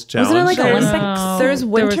Rules Challenge. Wasn't it like There's, Olympics? No. there's There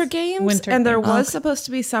winter was games, winter and there games. was supposed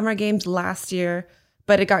to be summer games last year,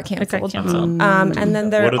 but it got canceled. canceled. And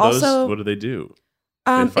then there What are those? also What do they do?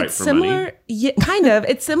 They fight it's for similar, money? yeah, kind of.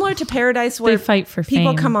 It's similar to Paradise where They fight for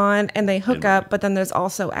people fame. come on and they hook up, but then there's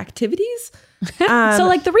also activities. So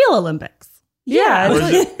like the real Olympics. Yeah, Or it's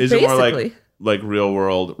is like, is it more basically. like Real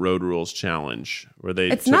World Road Rules Challenge, where they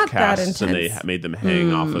It's took not that casts and they intense. made them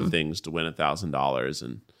hang off of things to win $1,000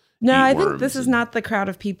 and No, eat I think worms this is and- not the crowd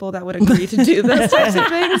of people that would agree to do those types of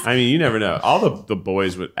things. I mean, you never know. All the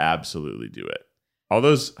boys would absolutely do it. All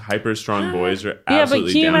those hyper strong boys are Yeah, but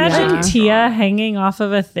absolutely can you down to imagine be Tia strong. hanging off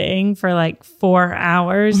of a thing for like 4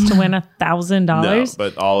 hours to win No, $1,000?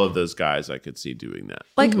 but all of those guys I could see doing that.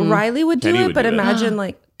 Like Riley would do Kenny it, would but do it. imagine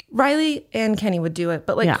like Riley and Kenny would do it,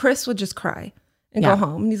 but like Yeah. Chris would just cry and Yeah. go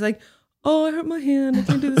home. And he's like, "Oh, I hurt my hand. I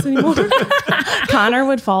can't do this anymore." Connor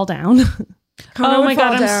would fall down. Connor Oh would my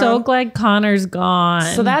fall God, I'm so down. glad Connor's gone.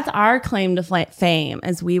 So that's our claim to fame,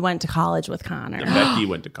 as we went to college with Connor. Becky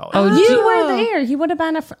went to college. Oh, You do- were there. He would have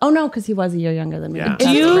been oh no, because he was a year younger than me. Yeah. That's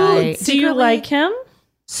do you, right. do you like him?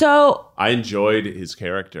 So I enjoyed his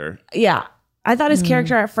character. yeah, I thought his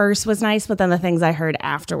character at first was nice, but then the things I heard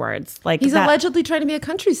afterwards, like He's that- allegedly trying to be a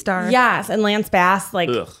country star. Yes, and Lance Bass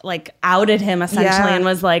like outed him essentially Yeah. and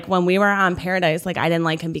was like, when we were on Paradise, like I didn't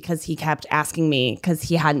like him because he kept asking me because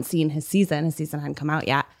he hadn't seen his season. His season hadn't come out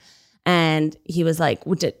yet. And he was like,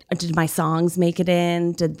 did my songs make it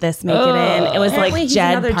in? Did this make it in? It was Apparently like he's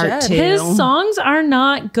Jed another part Jed. 2. His songs are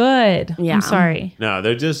not good. Yeah. I'm sorry. No,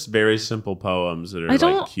 they're just very simple poems that are I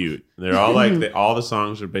don't- like cute. They're all like all the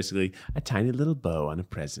songs are basically a tiny little bow on a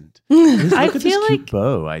present. I Look at this feel cute like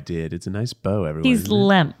bow I did. It's a nice bow, everyone. he's isn't it?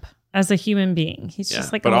 limp as a human being. He's Yeah.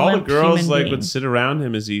 just like but a all the limp girls human like being. would sit around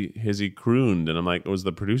him as he crooned, and I'm like, was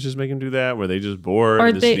the producers making him do that? Were they just bored? Or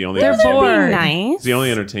This is they- the only they're entertainment- bored. Nice. It's the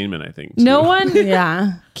only entertainment, I think. No too. one,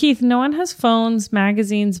 Yeah. Keith, no one has phones,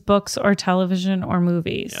 magazines, books, or television or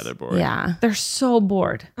movies. Yeah, they're bored. Yeah. They're so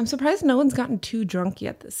bored. I'm surprised no one's gotten too drunk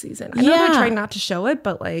yet this season. I know they're Yeah. trying not to show it,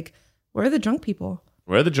 but like, where are the drunk people?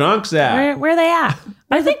 Where are the drunks at? Where are they at?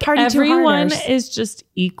 I think everyone two-harders? is just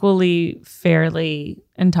equally fairly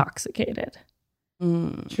intoxicated.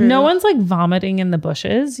 True. No one's like vomiting in the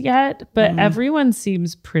bushes yet, but everyone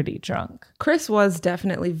seems pretty drunk. Chris was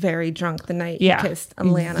definitely very drunk the night Yeah. he kissed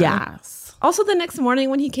Alana. Yes. Also, the next morning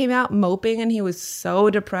when he came out moping and he was so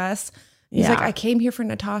depressed, he's Yeah. like, I came here for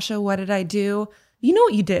Natasha. What did I do? You know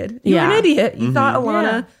what you did. You were Yeah. an idiot. You thought Alana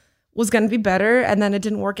Yeah. was going to be better, and then it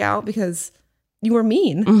didn't work out because you were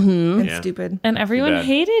mean and Yeah. stupid. And everyone bad.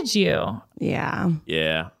 hated you. Yeah.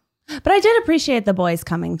 Yeah. But I did appreciate the boys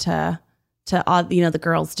coming to all, you know, the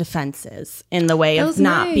girls' defenses in the way That of was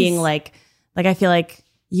not nice. being like I feel like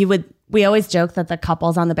we always joke that the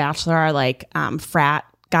couples on The Bachelor are like frat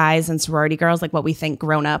guys and sorority girls, like what we think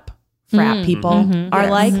grown up frat people are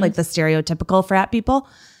like the stereotypical frat people.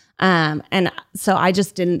 And so I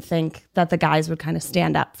just didn't think that the guys would kind of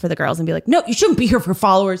stand up for the girls and be like, no, you shouldn't be here for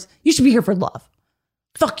followers. You should be here for love.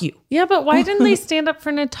 Fuck you. Yeah, but why didn't they stand up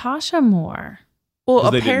for Natasha more? Well,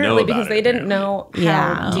 'Cause they didn't know apparently about because it, they didn't know how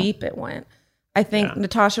Yeah. deep it went. I think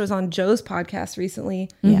Natasha was on Joe's podcast recently,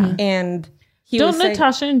 Yeah. and he Don't was saying,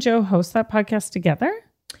 Natasha and Joe host that podcast together?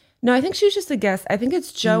 no, I think she was just a guest. I think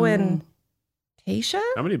it's Joe and Tasha.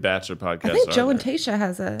 How many Bachelor podcasts I think are Joe and there? Tasha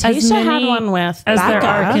has a. Tasha had many one with as there are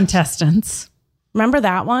Becca. contestants. Remember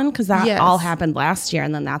that one? Because that Yes. all happened last year,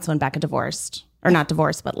 and then that's when Becca divorced. Or not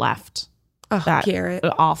divorced, but left. Oh, That Garrett.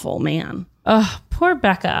 awful man. Oh, poor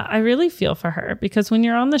Becca. I really feel for her because when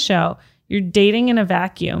you're on the show, you're dating in a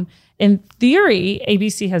vacuum. In theory,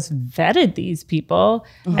 ABC has vetted these people,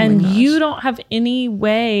 and you don't have any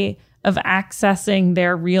way of accessing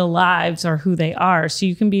their real lives or who they are. So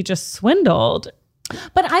you can be just swindled.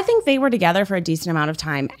 But I think they were together for a decent amount of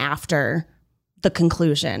time after the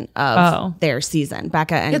conclusion of their season.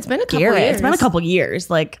 Becca and It's been a couple Garrett. It's been a years. couple years.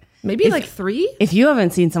 Like Maybe if- like 3. if you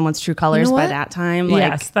haven't seen someone's true colors You know by what? that time, like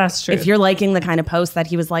Yes, that's true. if you're liking the kind of posts that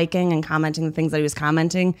he was liking and commenting the things that he was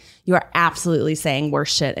commenting, you are absolutely saying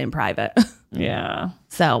worse shit in private. Yeah.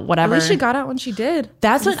 So At whatever. least she got out when she did.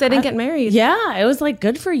 That's At least what they didn't I- get married. Yeah, it was like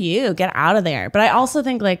good for you. Get out of there. But I also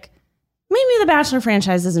think like maybe the Bachelor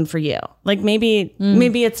franchise isn't for you. Like maybe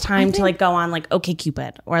it's time to like go on like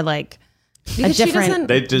OkCupid or like Because she doesn't-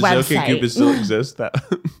 Does website. OkCupid still exist? That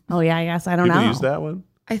Oh yeah, I guess I don't people know. use that one?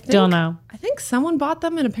 I think, Don't know. I think someone bought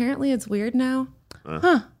them, and apparently it's weird now.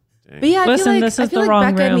 But yeah, I Listen, feel like, this is I feel the like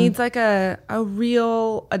wrong Becca room. needs like a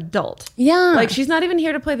real adult. Yeah, Like she's not even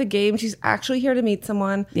here to play the game. She's actually here to meet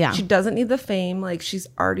someone. Yeah. She doesn't need the fame. Like she's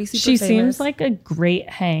already super She famous. seems like a great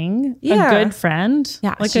hang, Yeah. a good friend,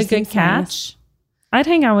 Yeah, like she a good seems catch. nice. I'd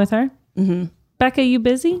hang out with her. Becca, you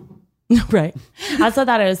busy? right. I also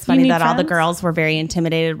thought it was funny need that all the friends? girls were very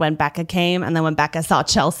intimidated when Becca came, and then when Becca saw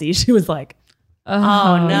Chelsea, she was like,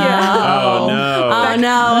 "Oh no, Oh no! oh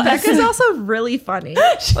no." Becca's also really funny.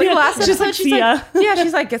 Like last she's episode, like, she's "See ya." like, yeah,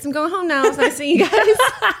 she's like, guess I'm going home now. It's nice seeing you guys.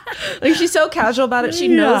 Like she's so casual about it. She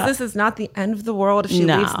knows this is not the end of the world if she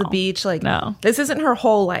No. leaves the beach. Like No. this isn't her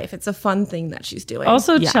whole life. It's a fun thing that she's doing.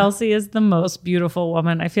 Also, Yeah. Chelsea is the most beautiful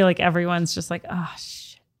woman. I feel like everyone's just like, oh, shit.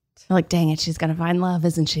 Like, dang it, she's gonna find love,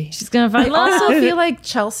 isn't she? She's going to I find love. also feel like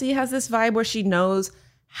Chelsea has this vibe where she knows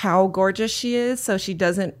how gorgeous she is, so she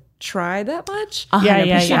doesn't try that much.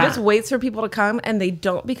 Yeah. She just waits for people to come, and they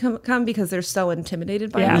don't come because they're so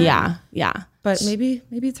intimidated by her. Yeah. But maybe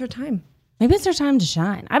it's her time. Maybe it's her time to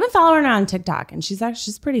shine. I've been following her on TikTok, and she's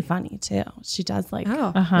pretty funny too. She does like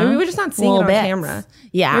Maybe we're just not seeing it little on bits. camera.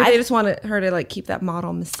 Yeah, Maybe I- they just wanted her to like keep that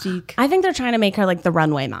model mystique. I think they're trying to make her like the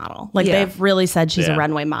runway model. Like Yeah. they've really said she's Yeah. a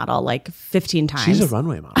runway model like 15 times. She's a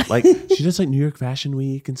runway model. Like she does like New York Fashion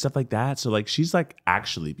Week and stuff like that. So like she's like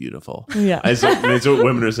actually beautiful. Yeah. It's what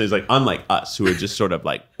women are saying. Is like unlike us who are just sort of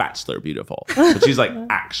like bachelor beautiful, but she's like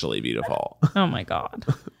actually beautiful. Oh, my God.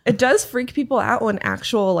 It does freak people out when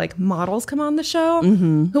actual like models come on the show.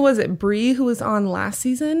 Who was it? Brie, who was on last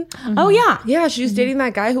season. Oh yeah. Yeah, she was dating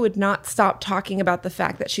that guy who would not stop talking about the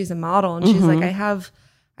fact that she's a model, and she's like, I have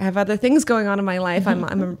other things going on in my life. I'm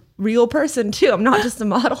a real person too. I'm not just a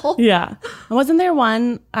model. Yeah. And wasn't there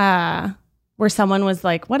one where someone was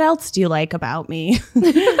like, "What else do you like about me?"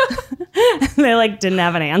 And they like didn't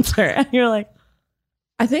have an answer. And you're like,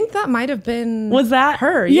 I think that might have been "Was that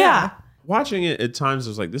her?" Yeah. Watching it at times, I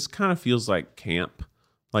was like, this kind of feels like camp.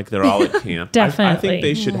 Like they're all at camp. I Definitely. think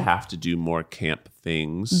they should have to do more camp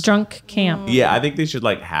things. Drunk camp. Yeah, I think they should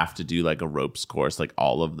like have to do like a ropes course, like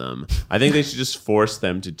all of them. I think they should just force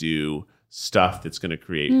them to do stuff that's going to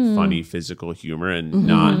create funny physical humor and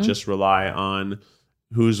not just rely on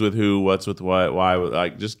who's with who, what's with what, why.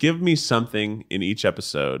 Like, just give me something in each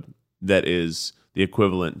episode that is the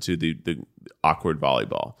equivalent to the awkward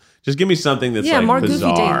volleyball. Just give me something that's more goofy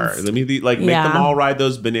bizarre. dates. Let me make them all ride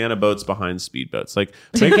those banana boats behind speedboats. Like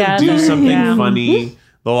make them Together. do something Yeah. funny.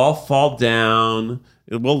 They'll all fall down.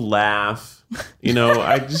 We'll laugh.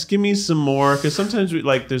 I just give me some more, because sometimes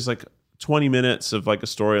there's 20 minutes of a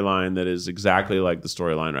storyline that is exactly like the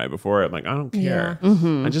storyline right before it. I'm like, I don't care.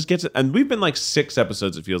 I just get to, and we've been 6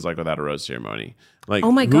 episodes, it feels like, without a rose ceremony.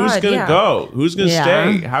 Oh my who's God, gonna yeah. go? Who's gonna Yeah.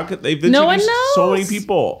 stay? How could they've No one introduced so many knows.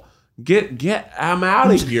 people? Get I'm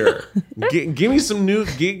out of here. Give me some new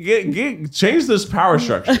change this power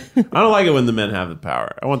structure. I don't like it when the men have the power.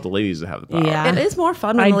 I want the ladies to have the power. Yeah. It is more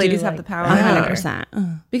fun when I the do ladies have like the power.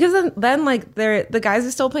 100%. Because then the guys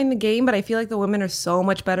are still playing the game, but I feel like the women are so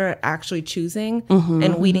much better at actually choosing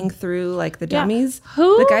and weeding through the dummies.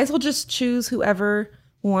 Who- The guys will just choose whoever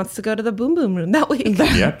wants to go to the boom boom room that week.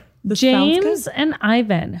 Yep. James and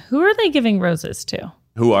Ivan. Who are they giving roses to?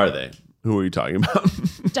 Who are they? Who are you talking about?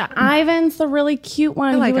 Ivan's the really cute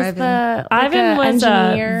one. like he was Ivan. Ivan was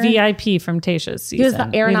engineer. a VIP from Tasha's season. He was the We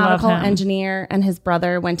love aeronautical him. engineer, and his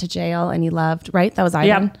brother went to jail, and he loved, right? That was Ivan.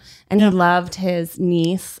 Yep. And he loved his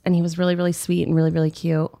niece, and he was really, really sweet and really, really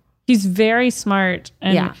cute. He's very smart,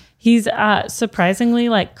 and Yeah. he's surprisingly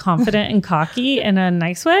confident and cocky in a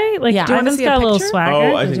nice way. Yeah. Do you wanna Ivan's see a got a little picture? swagger.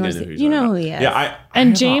 Oh, I think I you know wanna who see- you're you know talking who about. he is. Yeah, I and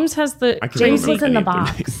have James has the I can't James remember was in the any of their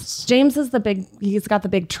box. names. James is the big. He's got the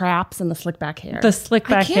big traps and the slick back hair. the slick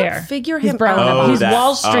I back can't hair. figure He's him brown out. in the Oh, He's that-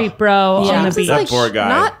 Wall Street bro on Yeah. the James beach. is That poor guy.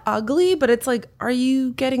 not ugly, but it's are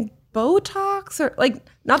you getting Botox or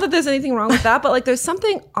not that there's anything wrong with that, but there's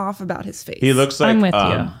something off about his face. He looks like I'm with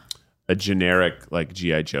you. a generic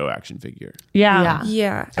G.I. Joe action figure. Yeah.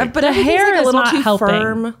 Yeah, but The everything's, hair a is little not too helping.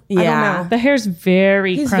 firm. I Yeah. don't know. The hair's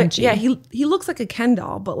very He's crunchy. he looks like a Ken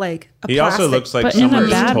doll, but a He also plastic- looks like But in a someone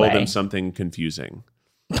bad told way. him something confusing.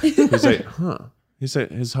 He's like, huh. He's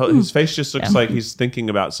like, his face just looks like he's thinking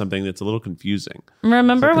about something that's a little confusing.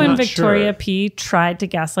 Remember Like, I'm when not Victoria sure. P tried to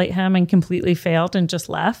gaslight him and completely failed and just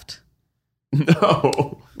left?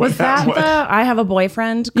 No. was that what? the I have a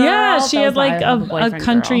boyfriend girl? Yeah, she That had was the I have a boyfriend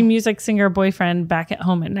country girl. music singer boyfriend back at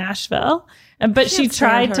home in Nashville. But she Can't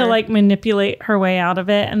stand tried to her. manipulate her way out of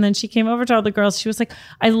it. And then she came over to all the girls. She was like,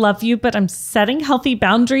 I love you, but I'm setting healthy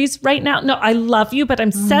boundaries right now. No, I love you, but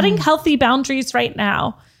I'm setting healthy boundaries right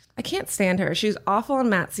now. I can't stand her. She's awful on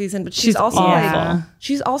Matt's season, but She's she's also awful.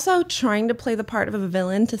 she's also trying to play the part of a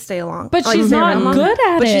villain to stay along. But she's stay not around good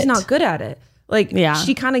at but it. she's not good at it. Yeah.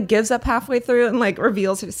 She kind of gives up halfway through and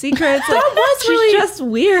reveals her secrets. That was she's really- just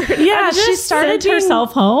weird. Yeah, And she just started sent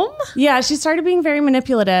herself home. Yeah, she started being very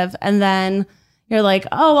manipulative, and then you're like,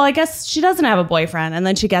 oh, well, I guess she doesn't have a boyfriend. And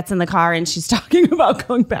then she gets in the car and she's talking about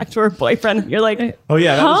going back to her boyfriend. And you're like, Oh,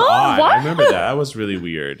 yeah, that was Huh? odd. What? I remember that. That was really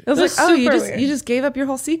weird. It was That's like, oh, super weird. you just gave up your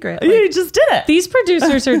whole secret. you just did it. These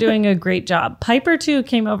producers are doing a great job. Piper too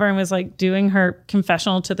came over and was doing her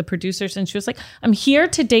confessional to the producers, and she was like, "I'm here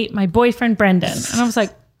to date my boyfriend Brendan," and I was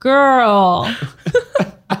like, "Girl,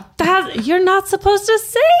 you're not supposed to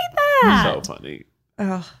say that." So funny.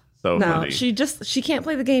 Oh, So no, funny. she can't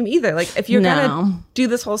play the game either. If you're No. gonna do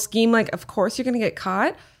this whole scheme, of course you're gonna get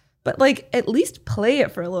caught, but at least play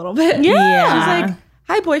it for a little bit. Yeah. She's like,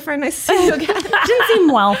 hi boyfriend, nice to see you again. Didn't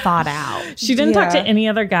seem well thought out. She didn't talk to Yeah. any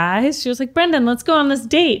other guys. She was like, "Brendan, let's go on this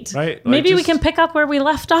date. Right, Maybe we just- can pick up where we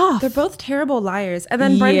left off." They're both terrible liars. And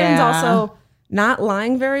then Brendan's Yeah. also not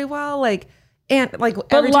lying very well. but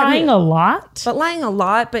every time lying a lot. but lying a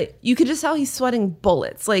lot, but you could just tell he's sweating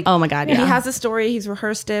bullets. Oh my God, He yeah. has a story, he's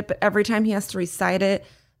rehearsed it, but every time he has to recite it,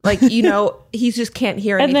 he just can't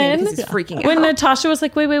hear And anything then because he's freaking when out. Natasha was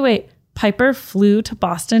like, wait, Piper flew to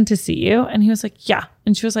Boston to see you, and he was like, "Yeah,"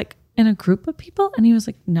 and she was like, "In a group of people," and he was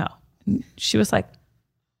like, "No." And she was like,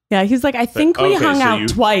 Yeah, he's like, I think we Okay, hung so out you-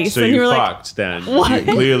 twice. So and you you're like, fucked then. You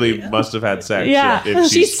clearly must have had sex. Yeah. If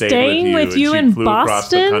she She's stayed staying with with you you in and she flew across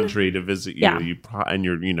the Boston? country to visit you. Yeah. And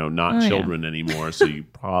you're not Oh, yeah. children anymore, so you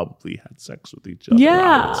probably had sex with each other. I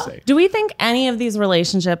Yeah. would say. do we think any of these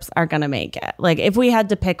relationships are going to make it? If we had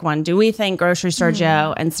to pick one, do we think Grocery Store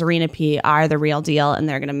Joe and Serena P are the real deal and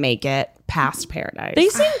they're going to make it past Paradise? they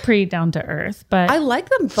seem pretty down to earth, but I like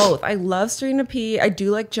them both. I love Serena P. I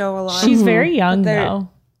do like Joe a lot. she's very young they're- though.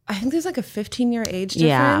 I think there's a 15-year age difference.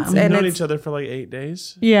 Yeah. We've and known it's, each other for 8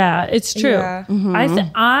 days. Yeah, it's true. Yeah.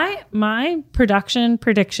 My production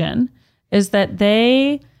prediction is that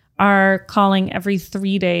they are calling every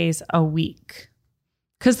 3 days a week.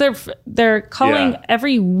 Because they're calling Yeah.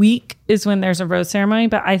 every week is when there's a rose ceremony,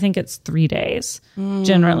 but I think it's 3 days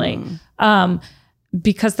generally,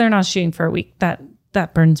 because they're not shooting for a week.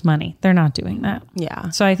 That burns money. They're not doing that. Yeah.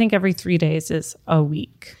 So I think every 3 days is a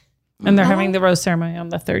week, and they're having the rose ceremony on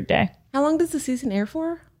the third day. how long does the season air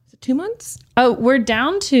for? Is it 2 months? Oh, we're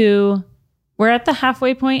down to We're at the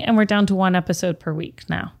halfway point and we're down to 1 episode per week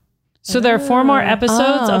now. So there are 4 more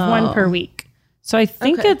episodes of 1 per week. So I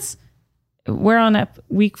think we're on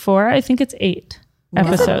week 4. I think it's 8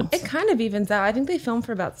 episodes. It kind of evens out. I think they film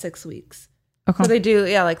for about 6 weeks. Okay. So they do,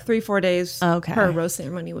 like 3-4 days Okay. per rose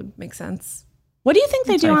ceremony would make sense. What do you think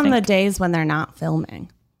they do what I on the think. days when they're not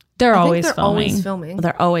filming? They're I think always they're filming. always filming. Well,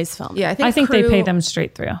 they're always filming. Yeah, I think they crew- pay them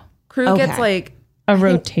straight through. Crew gets like A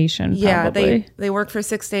rotation, yeah, probably. they work for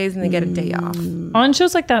 6 days and they get a day off. On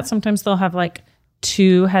shows like that, sometimes they'll have like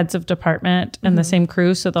 2 heads of department and the same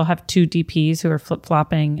crew. So they'll have 2 DPs who are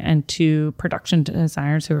flip-flopping and 2 production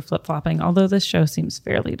designers who are flip-flopping, although this show seems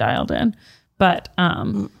fairly dialed in. But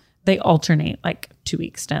they alternate like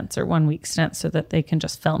 2-week stints or 1-week stints so that they can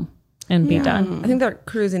just film and be done. I think their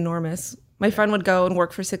crew is enormous. My friend would go and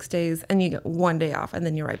work for 6 days and you get 1 day off and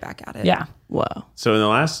then you're right back at it. Yeah. Whoa. So in the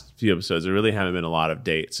last few episodes, there really haven't been a lot of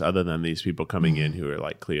dates other than these people coming in who are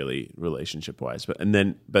like clearly relationship wise. But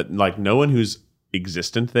like no one who's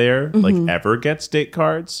existent there like ever gets date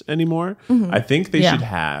cards anymore. I think they should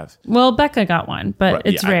have. Well, Becca got one, but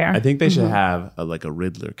it's rare. I think they should have a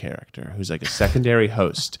Riddler character who's like a secondary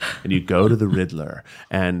host, and you go to the Riddler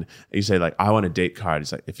and you say like, I want a date card.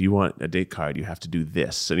 He's like, if you want a date card, you have to do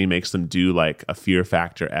this, and he makes them do like a Fear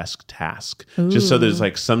Factor-esque task, just so there's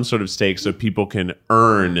like some sort of stake, so people can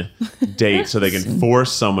earn dates, so they can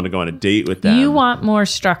force someone to go on a date with them. You want more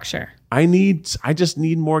structure. I just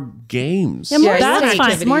need more games. Yeah, more That's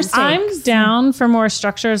stakes. fine. More stakes. I'm down for more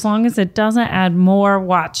structure as long as it doesn't add more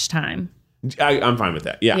watch time. I'm fine with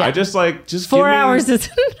that. Yeah. I just 4 give me- hours is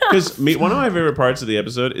enough. Because one of my favorite parts of the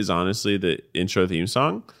episode is honestly the intro theme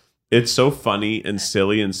song. It's so funny and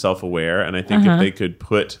silly and self-aware. And I think if they could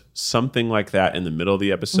put something like that in the middle of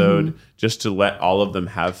the episode, just to let all of them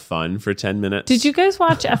have fun for 10 minutes. Did you guys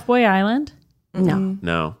watch F-Boy Island? No.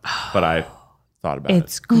 No, but I thought about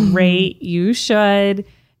It's great. You should.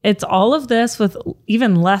 It's all of this with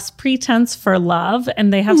even less pretense for love.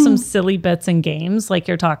 And they have some silly bits and games like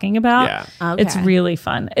you're talking about. Yeah. It's Okay. really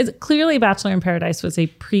fun. It's clearly Bachelor in Paradise was a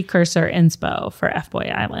precursor inspo for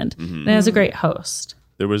F-Boy Island. And it has a great host.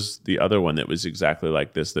 There was the other one that was exactly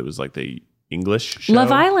like this. That was like the English show.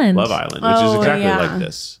 Love Island. Love Island, which is exactly yeah. like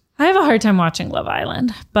this. I have a hard time watching Love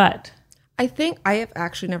Island, but I think I have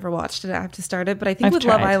actually never watched it. I have to start it. But I think I've with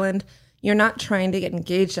Love tried. Island, you're not trying to get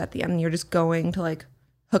engaged at the end. You're just going to like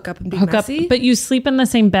hook up and be hook up. messy. But you sleep in the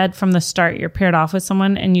same bed from the start. You're paired off with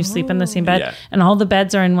someone and you sleep in the same bed Yeah. and all the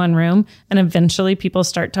beds are in one room and eventually people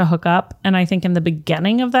start to hook up. And I think in the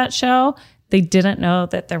beginning of that show, they didn't know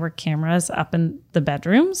that there were cameras up in the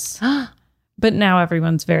bedrooms. But now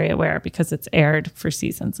everyone's very aware because it's aired for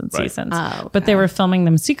seasons and seasons. Oh, But they were filming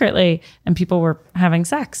them secretly and people were having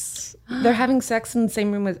sex. They're having sex in the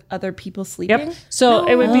same room with other people sleeping. Yep. So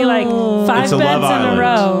it would be like 5 It's a beds Love in a Island.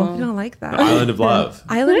 row. I don't like that. Island of Love.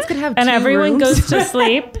 Islands could have And two everyone rooms. goes to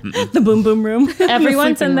sleep. The boom boom room.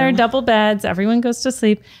 Everyone's in their double beds. Everyone goes to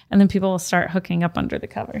sleep. And then people will start hooking up under the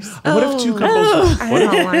covers. What if two couples? I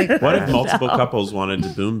don't like What if multiple couples wanted to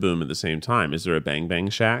boom boom at the same time? Is there a bang bang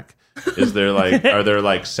shack? Is there like are there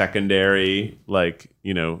like secondary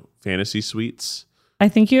fantasy suites? I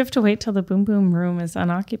think you have to wait till the boom boom room is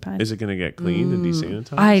unoccupied. Is it going to get cleaned and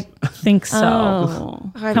desanitized? I think so.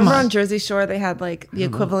 Oh. I remember on Jersey Shore, they had like the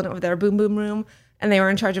equivalent of their boom boom room, and they were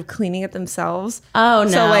in charge of cleaning it themselves. Oh,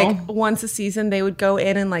 So no. like once a season, they would go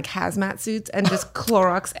in like hazmat suits and just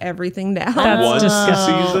Clorox everything down. That's Once a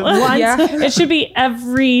disgusting. season? Yeah, It should be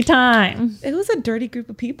every time. it was a dirty group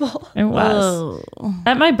of people. It was.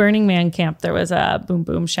 At my Burning Man camp, there was a boom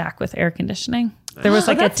boom shack with air conditioning. There was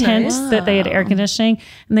like a tent that they had air conditioning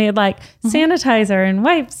and they had like sanitizer and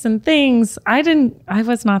wipes and things. I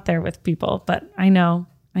was not there with people, but I know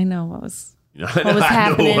what was. What was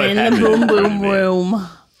happening in the boom boom room?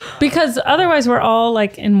 Because otherwise we're all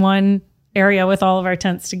like in one area with all of our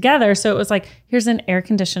tents together. So it was like, here's an air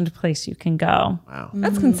conditioned place you can go. Wow.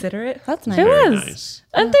 That's considerate. That's nice. It Very was. nice.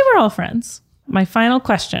 And they were all friends. My final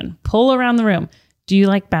question, poll around the room. Do you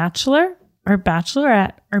like Bachelor or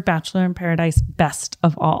Bachelorette or Bachelor in Paradise best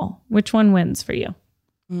of all? Which one wins for you?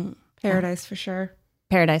 Paradise for sure.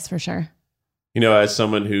 Paradise for sure. As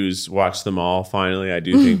someone who's watched them all, finally, I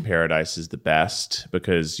do think Paradise is the best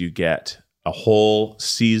because you get a whole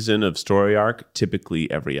season of story arc, typically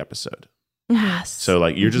every episode. Yes. So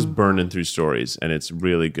like you're just burning through stories and it's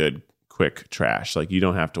really good, quick trash. Like you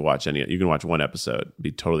don't have to watch you can watch one episode,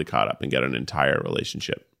 be totally caught up and get an entire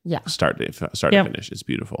relationship. Yeah. Start to Yep. finish. It's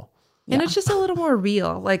beautiful. And it's just a little more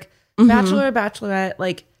real. Like Bachelor or Bachelorette,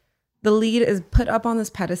 like the lead is put up on this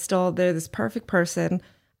pedestal. They're this perfect person.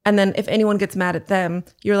 And then if anyone gets mad at them,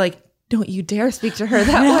 you're like, don't you dare speak to her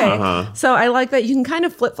that way. So I like that you can kind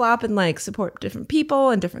of flip flop and like support different people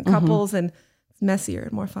and different couples, and it's messier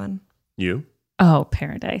and more fun. You? Oh,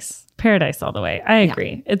 Paradise all the way. I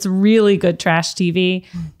agree. It's really good trash TV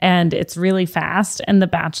and it's really fast. And The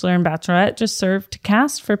Bachelor and Bachelorette just serve to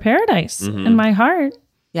cast for Paradise in my heart.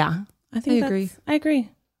 Yeah. I agree. I agree.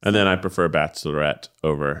 And then I prefer Bachelorette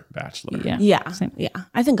over Bachelor. Yeah.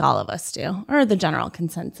 I think all of us do. Or the general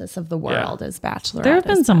consensus of the world is Bachelorette. There have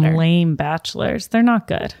been some better. lame bachelors. They're not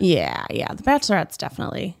good. Yeah. The Bachelorettes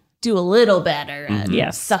definitely do a little better at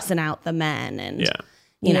sussing out the men and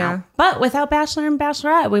you know. But without Bachelor and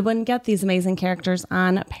Bachelorette, we wouldn't get these amazing characters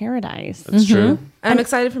on Paradise. That's true. I'm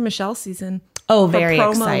excited for Michelle's season. Oh, Her very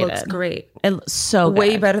promo excited. looks great. It looks so good.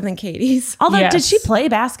 Way better than Katie's. Although, did Yes. she play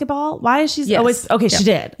basketball? Why is she always... Okay, she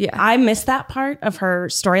did. Yeah. I missed that part of her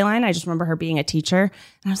storyline. I just remember her being a teacher.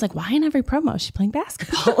 And I was like, why in every promo is she playing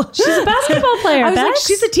basketball? She's a basketball player. I was like, Bex.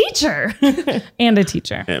 she's a teacher. And a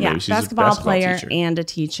teacher. Yeah, maybe she's a basketball player teacher. and a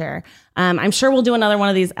teacher. I'm sure we'll do another one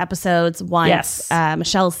of these episodes once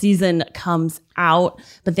Michelle's season comes out.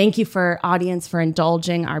 But thank you for audience for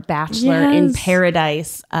indulging our Bachelor in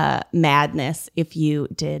Paradise madness. If you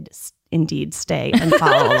did indeed stay and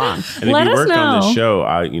follow along. And Let if you us work on know. this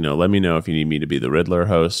show, let me know if you need me to be the Riddler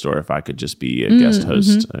host or if I could just be a guest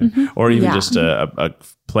host or even just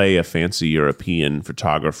play a fancy European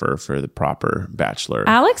photographer for the proper Bachelor.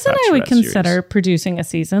 Alex and I would Bachelorette consider series. producing a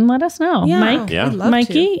season. Let us know. Yeah. Mike, Yeah. I'd love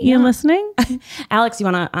Mikey, to. you listening? Alex, do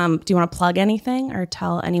you want to plug anything or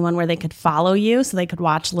tell anyone where they could follow you so they could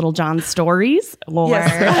watch Little John's stories? Or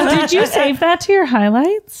Did you save that to your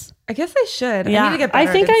highlights? I guess I should. Yeah. I need to get I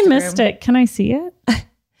better think at I Instagram. missed it. Can I see it?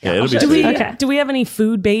 Yeah, it'll be do we sweet. Okay. do we have any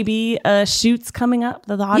food baby shoots coming up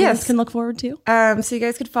that the audience Yes. can look forward to? So you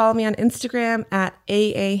guys could follow me on Instagram at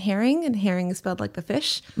AA Herring, and herring is spelled like the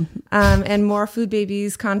fish. And more Food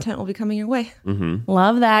Babies content will be coming your way.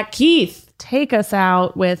 Love that. Keith, take us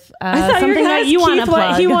out with thought you were something gonna that ask you want to Keith what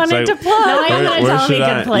plug. he wanted to plug. No, I am going to tell him he should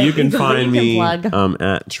can play. You can find me plug.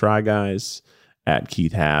 at Try Guys, at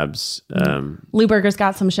Keith Habs. Lou Burger's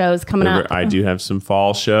got some shows coming up. I do have some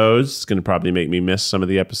fall shows. It's going to probably make me miss some of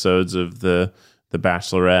the episodes of the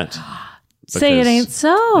Bachelorette. Say it because- ain't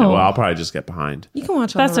so. Well, I'll probably just get behind. You can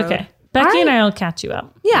watch on That's the road. okay. Becky and I will catch you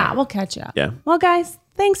up. Yeah, we'll catch you up. Yeah. Well, guys,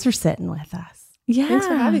 thanks for sitting with us. Yeah. Thanks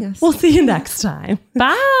for having us. We'll see you next time.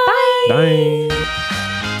 Bye. Bye.